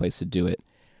the best place to do it,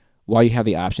 while you have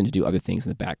the option to do other things in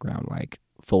the background, like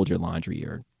fold your laundry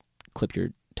or clip your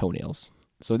toenails.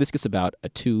 So this gets about a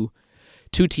two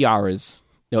tiaras,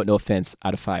 no offense,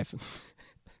 out of 5.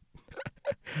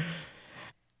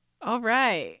 All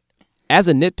right. As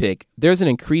a nitpick, there's an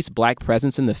increased black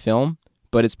presence in the film,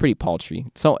 but it's pretty paltry.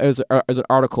 So there's an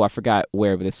article, I forgot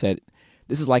where, but it said,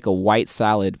 this is like a white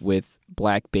salad with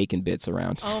black bacon bits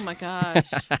around. Oh my gosh.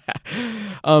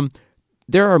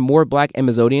 There are more black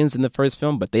Amazonians in the first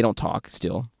film, but they don't talk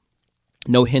still.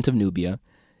 No hint of Nubia.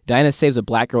 Diana saves a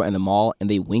black girl in the mall, and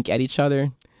they wink at each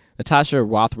other. Natasha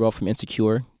Rothwell from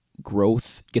Insecure,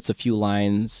 Growth, gets a few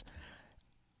lines.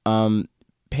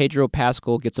 Pedro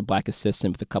Pascal gets a black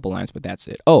assistant with a couple lines, but that's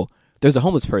it. Oh, there's a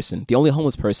homeless person. The only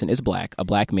homeless person is black, a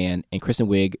black man, and Kristen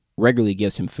Wiig regularly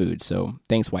gives him food. So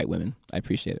thanks, white women. I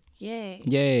appreciate it. Yay.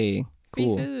 Yay.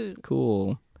 Cool. Free food.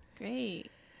 Cool.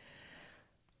 Great.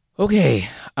 Okay,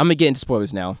 I'm going to get into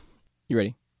spoilers now. You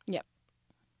ready? Yep.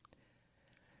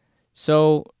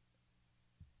 So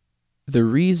the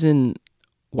reason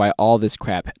why all this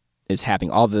crap is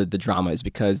happening, all the drama, is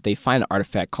because they find an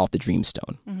artifact called the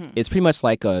Dreamstone. Mm-hmm. It's pretty much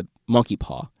like a monkey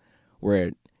paw,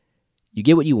 where you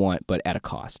get what you want, but at a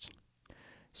cost.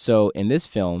 So in this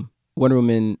film, Wonder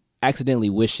Woman accidentally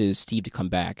wishes Steve to come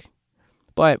back,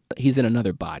 but he's in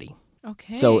another body.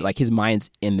 Okay. So like his mind's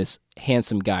in this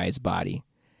handsome guy's body,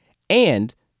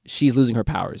 and she's losing her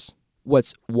powers.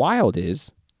 What's wild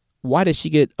is, why did she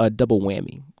get a double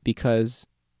whammy? Because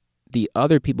the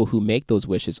other people who make those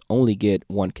wishes only get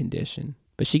one condition,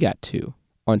 but she got two.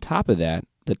 On top of that,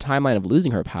 the timeline of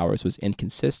losing her powers was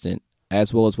inconsistent,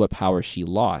 as well as what powers she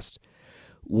lost.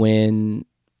 When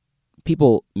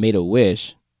people made a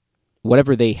wish,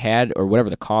 whatever they had or whatever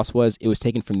the cost was, it was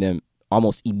taken from them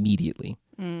almost immediately.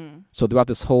 So throughout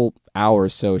this whole hour or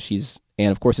so,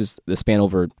 and of course it's the span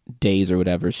over days or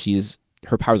whatever,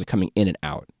 her powers are coming in and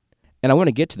out. And I want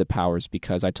to get to the powers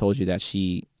because I told you that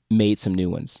she made some new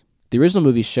ones. The original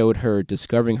movie showed her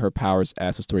discovering her powers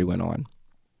as the story went on.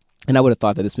 And I would have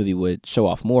thought that this movie would show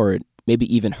off more,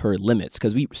 maybe even her limits,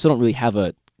 because we still don't really have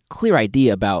a clear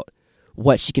idea about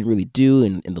what she can really do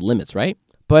and the limits, right?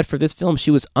 But for this film, she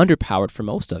was underpowered for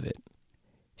most of it.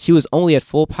 She was only at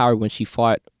full power when she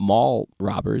fought mall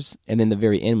robbers, and then the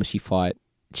very end when she fought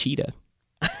Cheetah.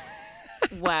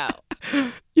 Wow.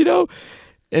 You know?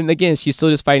 And again, she's still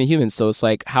just fighting humans, so it's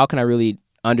like, how can I really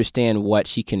understand what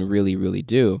she can really, really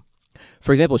do?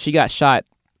 For example, she got shot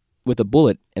with a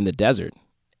bullet in the desert,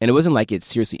 and it wasn't like it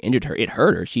seriously injured her. It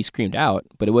hurt her. She screamed out,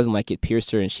 but it wasn't like it pierced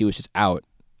her and she was just out.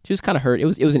 She was kind of hurt. It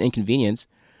was an inconvenience,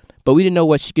 but we didn't know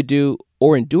what she could do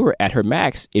or endure at her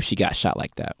max if she got shot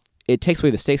like that. It takes away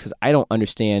the stakes because I don't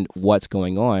understand what's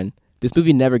going on. This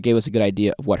movie never gave us a good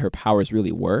idea of what her powers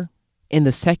really were. In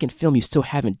the second film, you still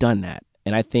haven't done that,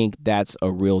 and I think that's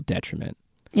a real detriment.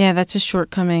 Yeah, that's a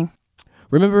shortcoming.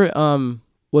 Remember,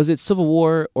 was it Civil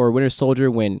War or Winter Soldier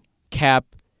when Cap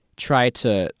tried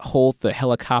to hold the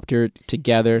helicopter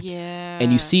together? Yeah.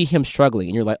 And you see him struggling,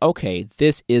 and you're like, okay,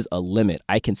 this is a limit.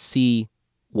 I can see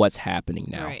what's happening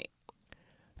now. Right.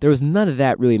 There was none of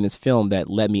that really in this film that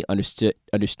let me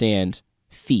understand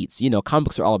feats. You know, comic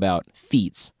books are all about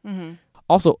feats. Mm-hmm.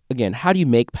 Also, again, how do you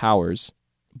make powers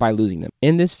by losing them?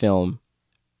 In this film,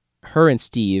 her and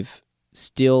Steve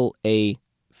steal a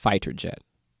fighter jet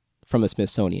from the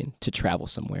Smithsonian to travel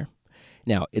somewhere.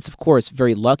 Now, it's of course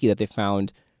very lucky that they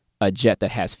found a jet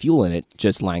that has fuel in it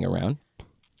just lying around.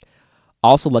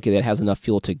 Also lucky that it has enough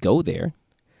fuel to go there.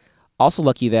 Also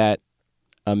lucky that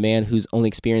a man whose only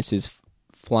experience is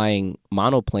flying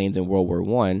monoplanes in World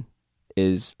War I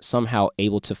is somehow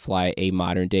able to fly a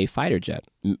modern-day fighter jet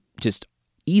just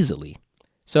easily.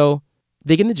 So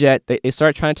they get in the jet, they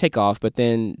start trying to take off, but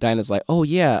then Diana's like, oh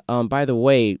yeah, by the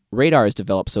way, radar is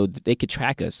developed so that they could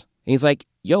track us. And he's like,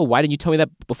 yo, why didn't you tell me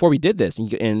that before we did this?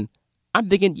 And I'm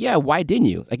thinking, yeah, why didn't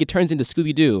you? Like, it turns into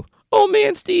Scooby-Doo. Oh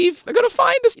man, Steve, they're going to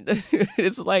find us.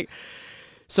 It's like,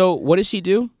 so what does she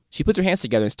do? She puts her hands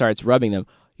together and starts rubbing them.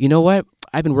 You know what?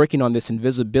 I've been working on this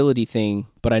invisibility thing,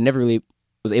 but I never really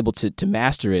was able to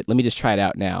master it. Let me just try it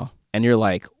out now. And you're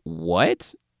like,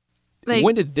 what? Like,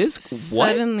 when did this?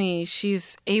 Suddenly,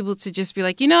 she's able to just be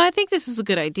like, you know, I think this is a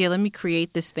good idea. Let me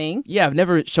create this thing. Yeah, I've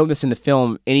never shown this in the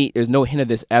film. There's no hint of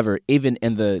this ever. Even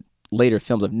in the later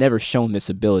films, I've never shown this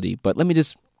ability. But let me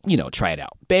just, try it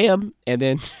out. Bam! And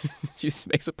then she just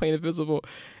makes a plane invisible.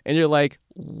 And you're like,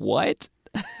 what?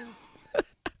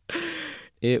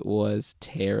 It was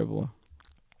terrible.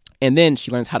 And then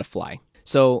she learns how to fly.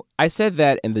 So I said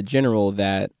that in the general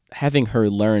that having her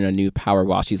learn a new power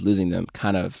while she's losing them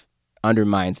kind of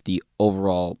undermines the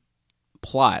overall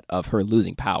plot of her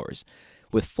losing powers.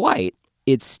 With flight,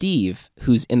 it's Steve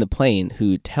who's in the plane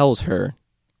who tells her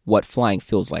what flying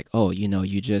feels like. Oh,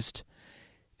 you just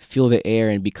feel the air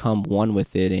and become one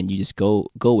with it, and you just go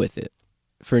with it.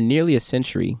 For nearly a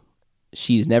century,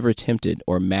 she's never attempted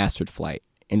or mastered flight.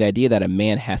 And the idea that a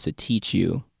man has to teach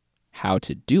you how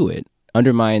to do it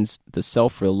undermines the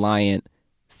self-reliant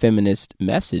feminist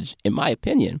message, in my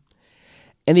opinion.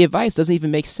 And the advice doesn't even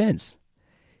make sense.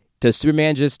 Does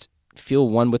Superman just feel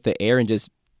one with the air and just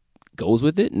goes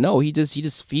with it? No, he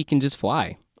can just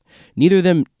fly. Neither of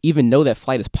them even know that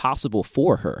flight is possible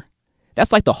for her.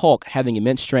 That's like the Hulk having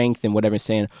immense strength and whatever, and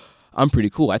saying, I'm pretty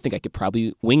cool. I think I could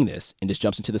probably wing this, and just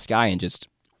jumps into the sky and just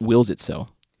wills it so.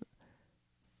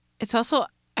 It's also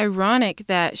ironic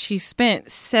that she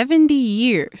spent 70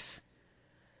 years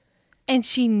and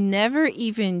she never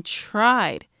even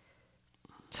tried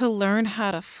to learn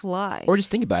how to fly. Or just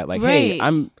think about it, like, Right. hey,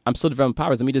 I'm still developing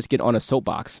powers. Let me just get on a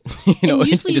soapbox, and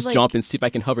usually, just like- jump and see if I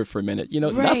can hover for a minute.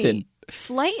 Nothing.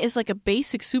 Flight is like a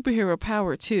basic superhero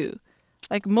power too.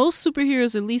 Like most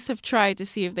superheroes at least have tried to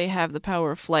see if they have the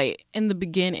power of flight in the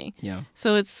beginning. Yeah.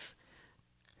 So it's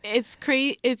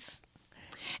crazy.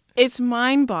 It's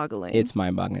mind-boggling. It's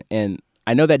mind-boggling. And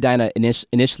I know that Dinah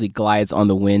initially glides on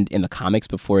the wind in the comics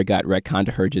before it got retconned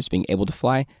to her just being able to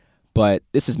fly, but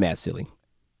this is mad silly.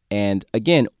 And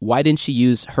again, why didn't she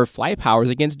use her flight powers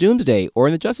against Doomsday or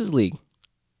in the Justice League?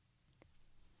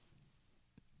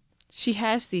 She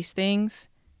has these things,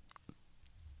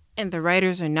 and the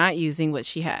writers are not using what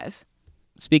she has.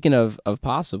 Speaking of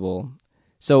possible,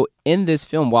 so in this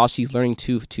film, while she's learning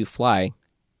to fly,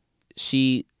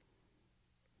 she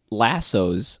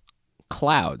lassos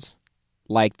clouds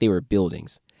like they were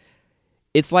buildings.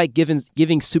 It's like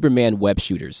giving Superman web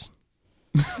shooters.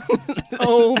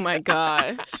 Oh my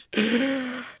gosh.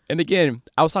 And again,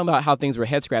 I was talking about how things were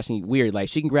head scratching weird. Like,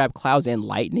 she can grab clouds and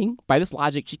lightning. By this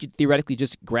logic, she could theoretically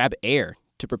just grab air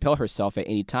to propel herself at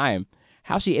any time.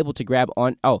 How's she able to grab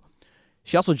on? Oh,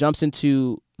 she also jumps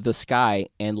into the sky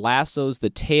and lassos the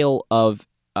tail of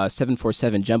a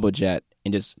 747 jumbo jet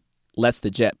and just lets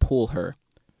the jet pull her.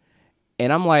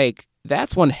 And I'm like,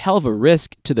 that's one hell of a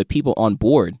risk to the people on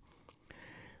board.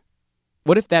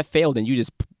 What if that failed and you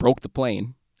just broke the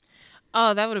plane?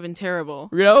 Oh, that would have been terrible.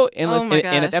 And, Oh my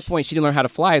and at that gosh. point, she didn't learn how to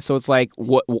fly. So it's like,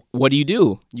 what do you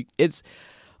do? This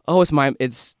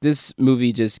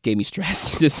movie just gave me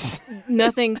stress. Just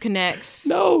Nothing connects.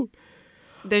 no.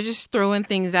 They're just throwing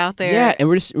things out there. Yeah, and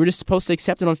we're just supposed to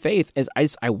accept it on faith.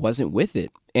 As I wasn't with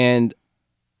it. And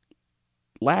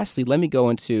lastly, let me go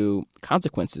into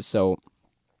consequences. So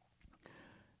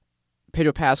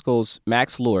Pedro Pascal's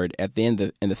Max Lord at the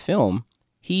end in the film,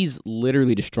 he's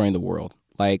literally destroying the world.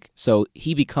 Like, so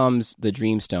he becomes the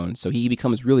Dreamstone. So he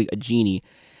becomes really a genie,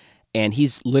 and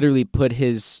he's literally put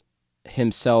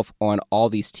himself on all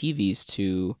these TVs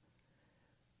to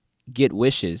get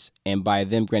wishes, and by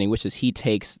them granting wishes, he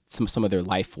takes some of their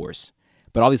life force.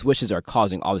 But all these wishes are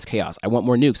causing all this chaos. I want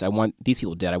more nukes. I want these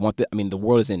people dead. The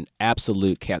world is in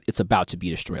absolute chaos. It's about to be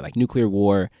destroyed. Like, nuclear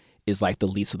war is like the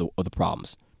least of the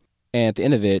problems. And at the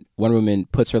end of it, Wonder Woman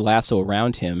puts her lasso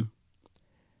around him,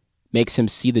 makes him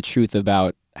see the truth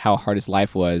about how hard his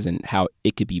life was and how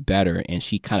it could be better. And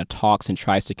she kind of talks and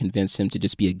tries to convince him to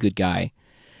just be a good guy.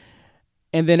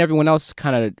 And then everyone else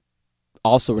kind of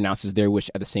also renounces their wish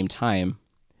at the same time.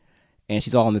 And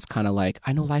she's all in this kind of like,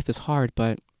 I know life is hard,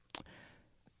 but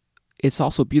it's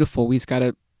also beautiful. We just got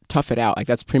to tough it out. Like,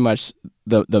 that's pretty much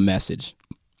the message.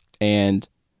 And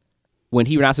when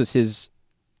he renounces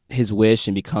his wish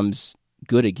and becomes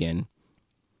good again,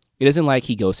 it isn't like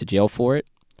he goes to jail for it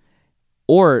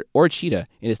or Cheetah.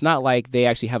 And it's not like they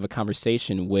actually have a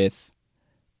conversation with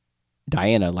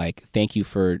Diana, like, thank you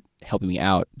for helping me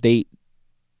out. They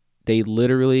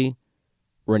literally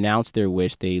renounce their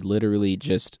wish. They literally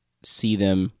just see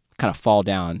them kind of fall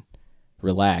down,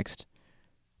 relaxed,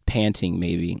 panting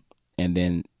maybe, and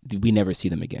then we never see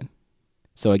them again.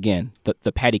 So again,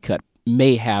 the Patty cut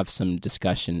may have some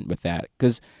discussion with that,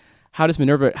 because how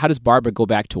does Barbara go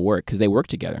back to work? Because they work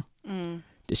together.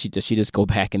 Does she just go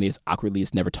back and they just awkwardly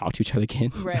just never talk to each other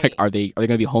again? Right. Like, are they going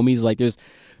to be homies? Like, there's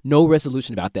no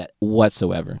resolution about that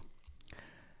whatsoever.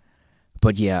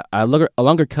 But yeah, a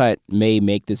longer cut may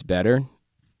make this better,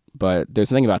 but there's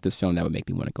something about this film that would make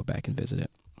me want to go back and visit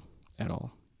it at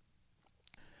all.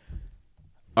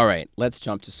 All right, let's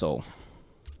jump to Soul.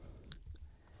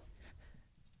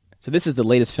 So this is the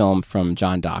latest film from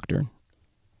John Doctor,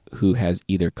 who has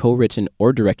either co-written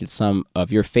or directed some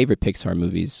of your favorite Pixar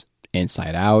movies,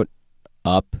 Inside Out,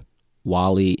 Up,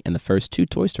 WALL-E, and the first 2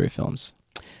 Toy Story films.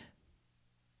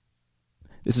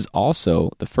 This is also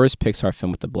the first Pixar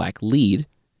film with a black lead,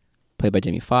 played by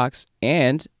Jamie Foxx,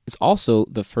 and it's also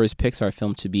the first Pixar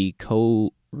film to be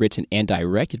co-written and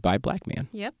directed by a black man.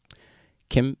 Yep.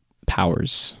 Kim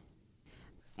Powers.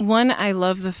 One, I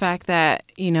love the fact that,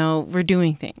 we're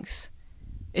doing things.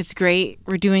 It's great.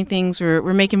 We're doing things. We're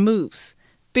making moves,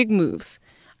 big moves.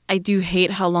 I do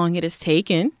hate how long it has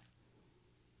taken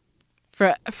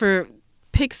for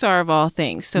Pixar of all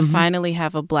things to finally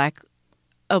have a black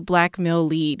male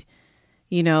lead,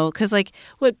 because like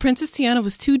what Princess Tiana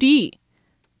was 2D,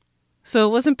 so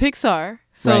it wasn't Pixar.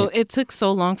 So Right. It took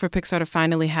so long for Pixar to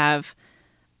finally have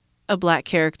a black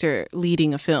character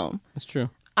leading a film. That's true.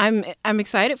 I'm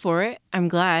excited for it. I'm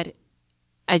glad.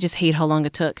 I just hate how long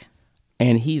it took.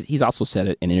 And he's also said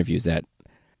it in interviews that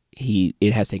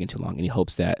it has taken too long, and he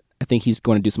hopes that, I think he's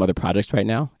going to do some other projects right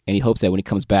now, and he hopes that when he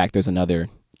comes back, there's another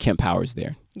Kemp Powers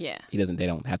there. Yeah. They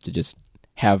don't have to just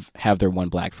have their one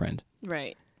black friend.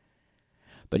 Right.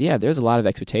 But yeah, there's a lot of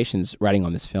expectations riding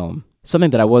on this film.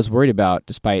 Something that I was worried about,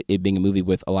 despite it being a movie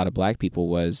with a lot of black people,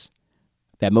 was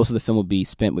that most of the film will be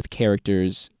spent with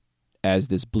characters as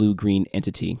this blue-green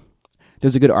entity.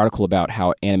 There's a good article about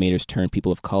how animators turn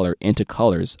people of color into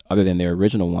colors other than their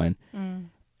original one.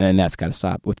 And that's got to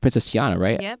stop. With Princess Tiana,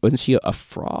 right? Yep. Wasn't she a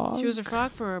frog? She was a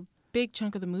frog for a big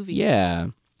chunk of the movie. Yeah.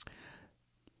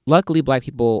 Luckily, black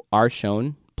people are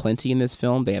shown plenty in this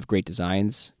film. They have great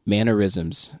designs,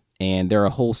 mannerisms, and there are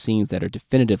whole scenes that are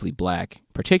definitively black,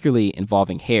 particularly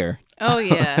involving hair. Oh,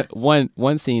 yeah.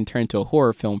 One scene turned to a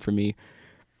horror film for me.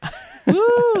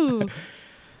 Woo!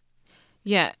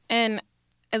 Yeah, and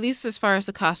at least as far as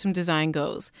the costume design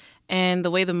goes, and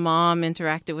the way the mom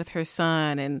interacted with her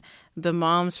son, and the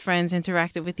mom's friends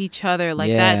interacted with each other,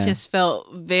 like that just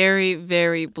felt very,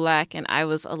 very black, and I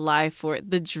was alive for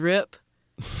it. The drip.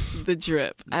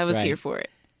 I was here for it.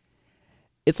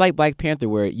 It's like Black Panther,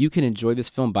 where you can enjoy this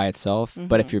film by itself,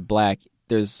 but if you're black,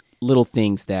 there's little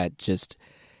things that just,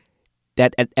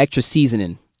 that extra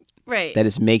seasoning, right, that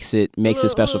just makes it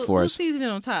special for us. Seasoning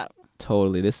on top.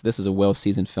 Totally. This is a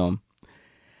well-seasoned film.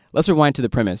 Let's rewind to the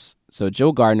premise. So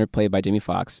Joe Gardner, played by Jamie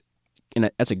Foxx,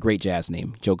 and that's a great jazz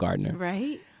name, Joe Gardner.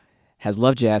 Right. Has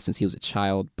loved jazz since he was a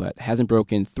child, but hasn't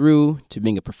broken through to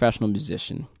being a professional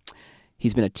musician.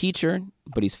 He's been a teacher,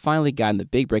 but he's finally gotten the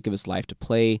big break of his life to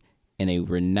play in a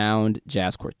renowned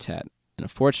jazz quartet. And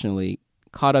unfortunately,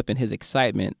 caught up in his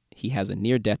excitement, he has a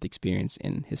near-death experience,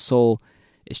 and his soul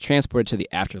is transported to the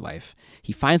afterlife.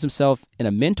 He finds himself in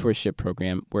a mentorship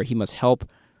program where he must help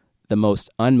the most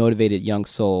unmotivated young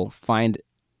soul find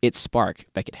its spark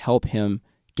that could help him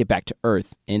get back to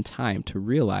Earth in time to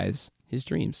realize his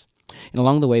dreams. And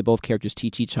along the way, both characters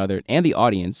teach each other and the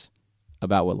audience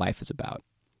about what life is about.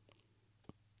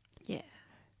 Yeah.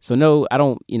 So no, I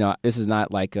don't, this is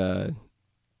not like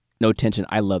no tension.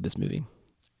 I love this movie.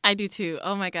 I do too.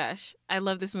 Oh my gosh. I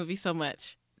love this movie so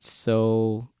much.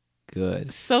 So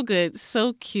good. So good.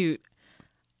 So cute.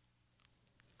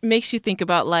 Makes you think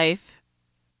about life.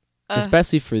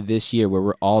 Especially for this year where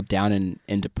we're all down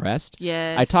and depressed.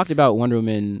 Yes. I talked about Wonder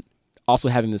Woman also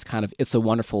having this kind of It's a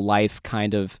Wonderful Life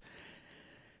kind of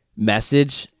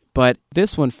message, but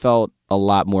this one felt a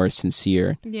lot more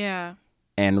sincere. Yeah.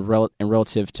 And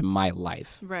relative to my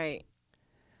life. Right.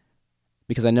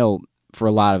 Because I know for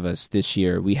a lot of us this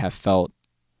year, we have felt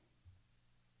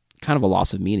kind of a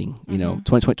loss of meaning.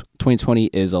 2020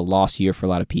 is a lost year for a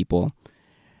lot of people.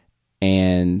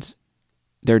 And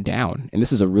they're down. And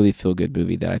this is a really feel-good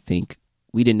movie that I think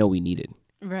we didn't know we needed.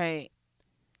 Right.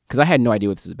 Because I had no idea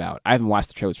what this is about. I haven't watched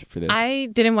the trailers for this. I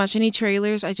didn't watch any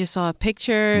trailers. I just saw a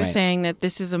picture saying that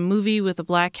this is a movie with a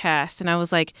black cast. And I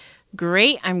was like,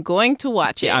 great, I'm going to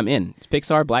watch it. Yeah, I'm in. It's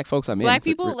Pixar, black folks, I'm in. Black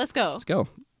people, let's go. Let's go.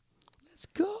 Let's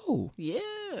go. Yeah.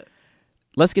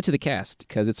 Let's get to the cast,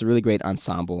 because it's a really great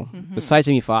ensemble. Besides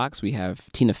Jamie Foxx, we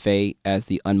have Tina Fey as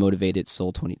the unmotivated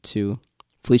Soul 22.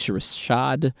 Felicia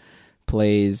Rashad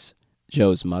plays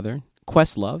Joe's mother.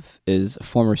 Questlove is a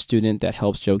former student that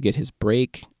helps Joe get his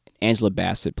break. Angela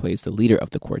Bassett plays the leader of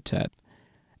the quartet.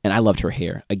 And I loved her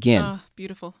hair. Again. Oh,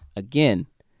 beautiful. Again,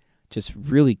 just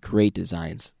really great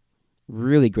designs.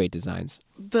 Really great designs.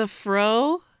 The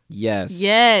fro? Yes.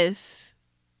 Yes.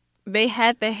 They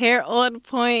had the hair on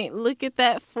point. Look at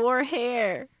that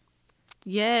forehair.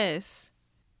 Yes.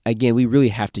 Again, we really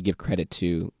have to give credit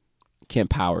to Kemp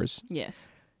Powers. Yes.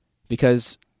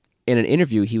 Because in an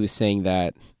interview, he was saying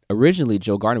that originally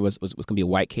Joe Gardner was going to be a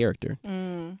white character.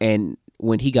 And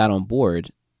when he got on board,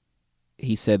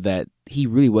 he said that he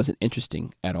really wasn't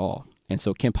interesting at all. And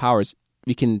so Kemp Powers,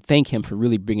 we can thank him for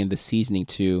really bringing the seasoning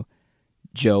to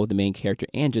Joe, the main character,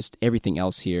 and just everything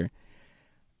else here.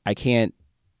 I can't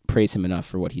praise him enough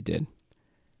for what he did.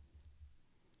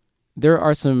 There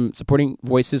are some supporting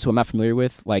voices who I'm not familiar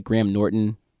with, like Graham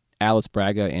Norton, Alice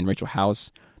Braga, and Rachel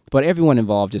House. But everyone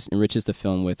involved just enriches the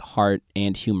film with heart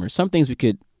and humor. Some things we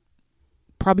could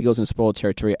probably goes in spoiled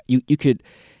territory. You could.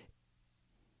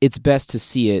 It's best to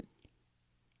see it,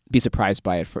 be surprised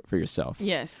by it for yourself.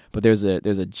 Yes. But there's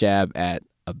a jab at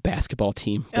a basketball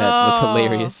team that was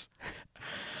hilarious.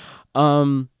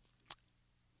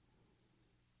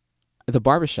 The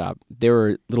barbershop, there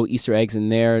were little Easter eggs in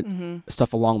there,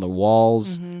 stuff along the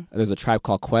walls. There's a Tribe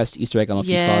Called Quest Easter egg. I don't know if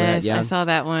you saw that. Yes, I saw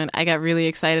that one. I got really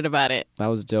excited about it. That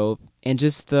was dope. And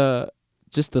just the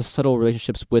just the subtle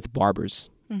relationships with barbers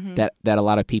that a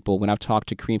lot of people, when I've talked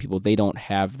to Korean people, they don't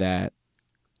have that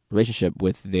relationship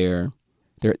with their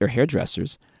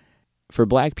hairdressers. For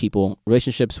Black people,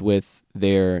 relationships with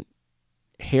their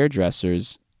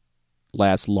hairdressers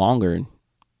last longer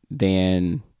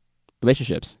than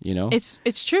relationships, you know?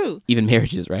 It's true. Even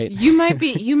marriages, right? You might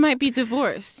be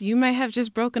divorced. You might have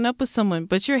just broken up with someone,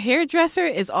 but your hairdresser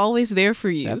is always there for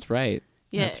you. That's right.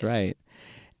 Yes. That's right.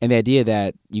 And the idea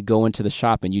that you go into the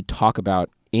shop and you talk about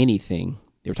anything.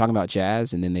 They were talking about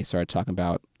jazz, and then they started talking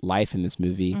about life in this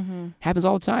movie. Happens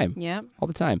all the time. Yeah. All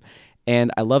the time.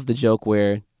 And I love the joke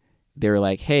where they were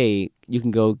like, hey, you can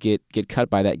go get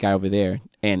cut by that guy over there.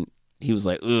 And he was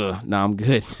like, ugh, nah, I'm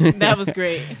good. That was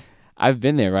great. I've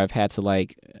been there where I've had to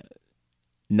like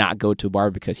not go to a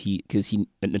barber because he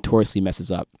notoriously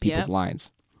messes up people's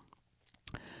lines.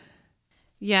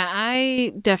 Yeah,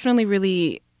 I definitely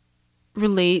really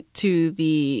relate to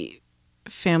the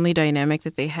family dynamic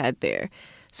that they had there.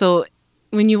 So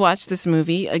when you watch this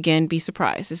movie, again, be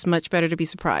surprised. It's much better to be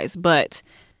surprised. But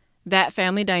that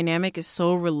family dynamic is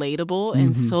so relatable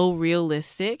and so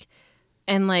realistic.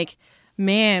 And like,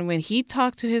 man, when he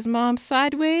talked to his mom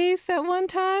sideways that one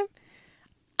time,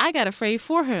 I got afraid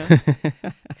for him.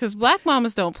 Because Black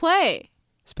mamas don't play.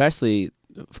 Especially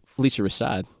Felicia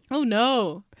Rashad. Oh,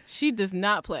 no. She does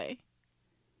not play.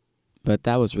 But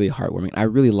that was really heartwarming. I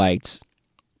really liked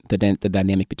the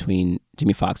dynamic between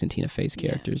Jimmy Fox and Tina Fey's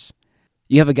characters.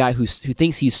 You have a guy who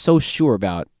thinks he's so sure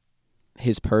about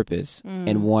his purpose,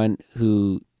 and one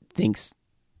who thinks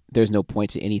there's no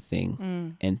point to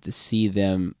anything, and to see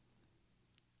them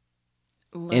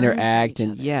interact,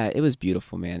 and it was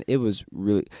beautiful, man. It was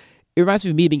really. It reminds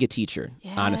me of me being a teacher.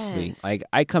 Yes. Honestly, like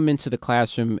I come into the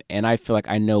classroom and I feel like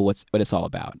I know what it's all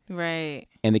about. Right.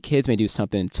 And the kids may do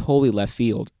something totally left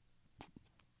field,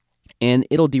 and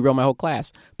it'll derail my whole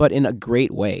class, but in a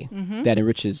great way that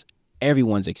enriches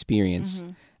everyone's experience.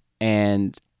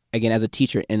 And again, as a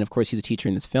teacher, and of course he's a teacher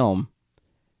in this film,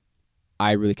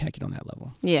 I really connected on that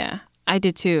level. Yeah, I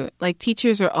did too. Like,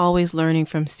 teachers are always learning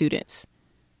from students.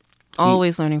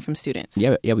 Always learning from students.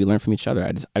 Yeah, we learn from each other.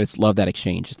 I just love that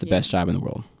exchange. It's the best job in the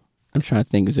world. I'm trying to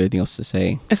think, is there anything else to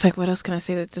say? It's like, what else can I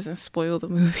say that doesn't spoil the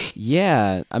movie?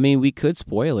 Yeah, I mean, we could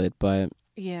spoil it, but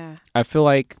Yeah. I feel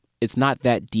like it's not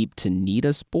that deep to need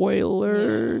a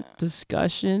spoiler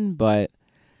discussion, but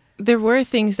there were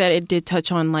things that it did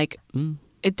touch on, like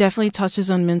it definitely touches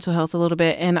on mental health a little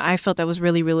bit, and I felt that was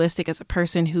really realistic as a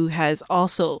person who has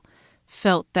also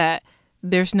felt that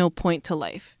there's no point to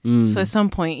life. So at some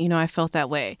point, you know, I felt that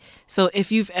way. So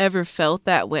if you've ever felt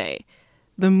that way,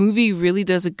 the movie really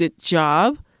does a good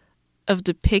job of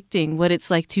depicting what it's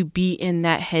like to be in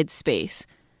that headspace.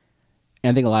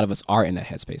 And I think a lot of us are in that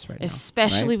headspace right now.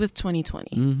 Especially right? with 2020.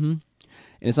 And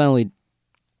it's not only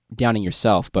downing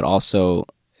yourself, but also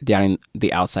downing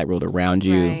the outside world around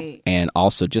you. Right. And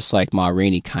also, just like Ma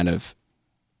Rainey, kind of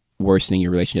worsening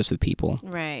your relationships with people.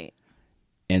 Right.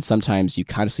 And sometimes you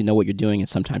consciously know what you're doing, and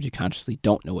sometimes you consciously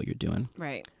don't know what you're doing.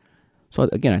 Right. So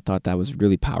again, I thought that was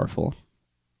really powerful.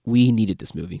 We needed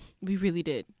this movie. We really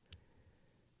did.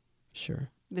 Sure.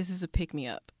 This is a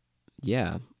pick-me-up.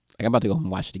 Yeah. Like, I'm about to go home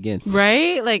and watch it again.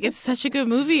 Right? Like, it's such a good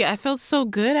movie. I felt so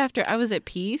good after I was at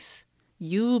peace.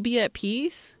 You will be at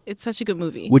peace. It's such a good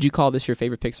movie. Would you call this your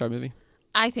favorite Pixar movie?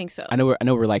 I think so. I know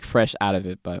we're like fresh out of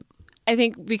it, but I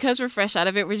think because we're fresh out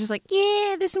of it, we're just like,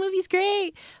 yeah, this movie's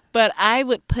great. But I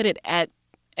would put it at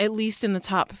least in the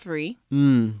top 3.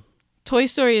 Toy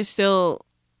Story is still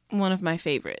one of my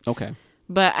favorites. Okay.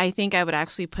 But I think I would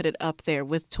actually put it up there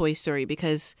with Toy Story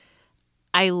because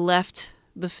I left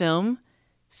the film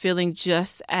feeling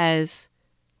just as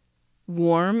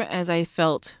warm as I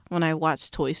felt when I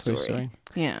watched Toy Story.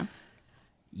 Yeah.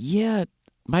 Yeah.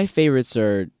 My favorites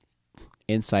are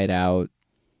Inside Out,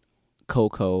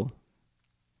 Coco,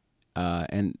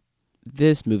 and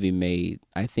this movie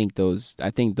I think those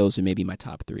are maybe my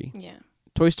top 3. Yeah.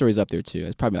 Toy Story's up there too.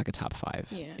 It's probably like a top 5.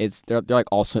 Yeah. They're like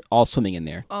all swimming in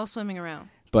there. All swimming around.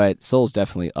 But Soul's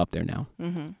definitely up there now.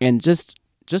 And just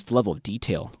the level of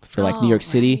detail for like New York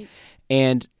City. Right.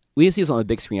 And we didn't see this on the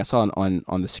big screen. I saw it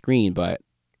on the screen, but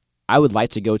I would like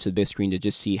to go to the big screen to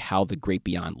just see how the Great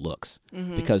Beyond looks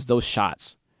because those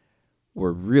shots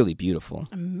were really beautiful.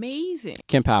 Amazing.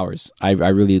 Kemp Powers, I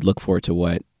really look forward to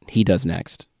what he does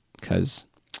next because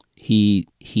he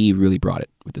really brought it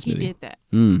with this movie. He did that.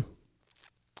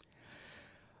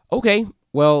 Okay,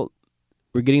 well,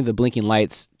 we're getting the blinking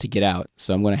lights to get out,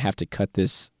 so I'm going to have to cut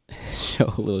this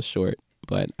show a little short.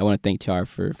 But I want to thank Tiara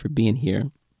for being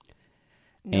here.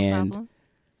 No problem.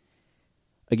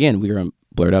 Again, we are on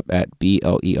Blurred Up at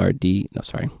BLERD. No,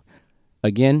 sorry.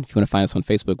 Again, if you want to find us on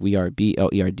Facebook, we are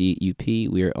BLERDUP.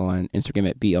 We are on Instagram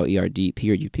at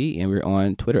BLERD_UP, and we're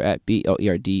on Twitter at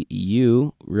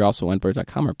BLERDU. We're also on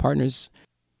Bird.com, our partners.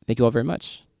 Thank you all very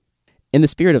much. In the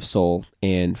spirit of soul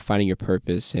and finding your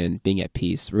purpose and being at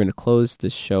peace, we're going to close the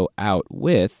show out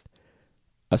with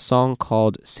a song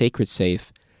called Sacred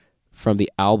Safe from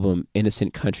the album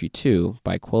Innocent Country 2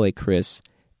 by Quelle Chris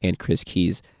and Chris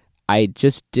Keys. I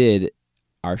just did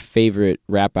our favorite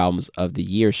rap albums of the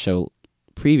year show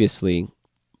previously,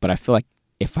 but I feel like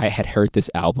if I had heard this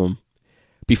album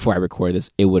before I recorded this,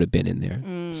 it would have been in there.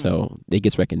 So it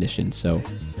gets recognition. So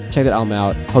check that album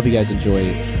out. Hope you guys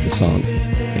enjoy the song,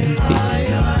 and peace.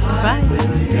 Bye.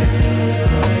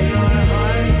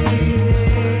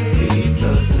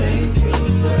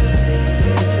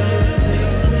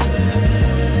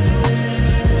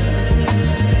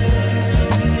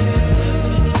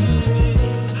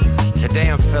 Today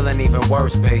I'm feeling even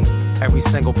worse, babe. Every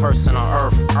single person on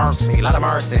earth hurts me, lot of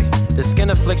mercy. The skin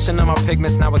affliction of my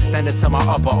pigments now extended to my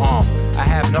upper arm. I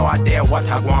have no idea what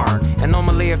I want. And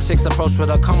normally if chicks approach with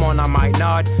a come on, I might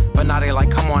nod. But now they like,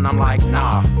 come on, I'm like,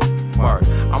 nah. Word.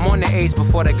 I'm on the age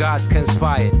before the gods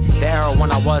conspired. The era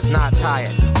when I was not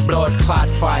tired. Blood clot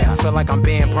fire. Feel like I'm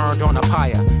being burned on a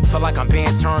pyre. Feel like I'm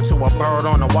being turned to a bird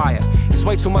on a wire. It's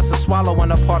way too much to swallow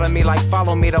when a part of me like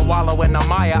follow me to wallow in the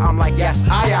mire. I'm like, yes,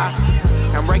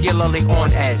 I'm regularly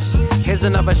on edge. Here's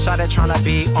another shot at trying to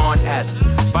be honest.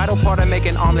 Vital part of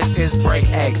making omelets is break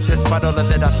eggs. Despite all of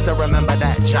it, I still remember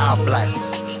that. God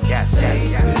bless. Yes,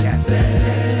 yes, yes,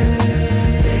 yes.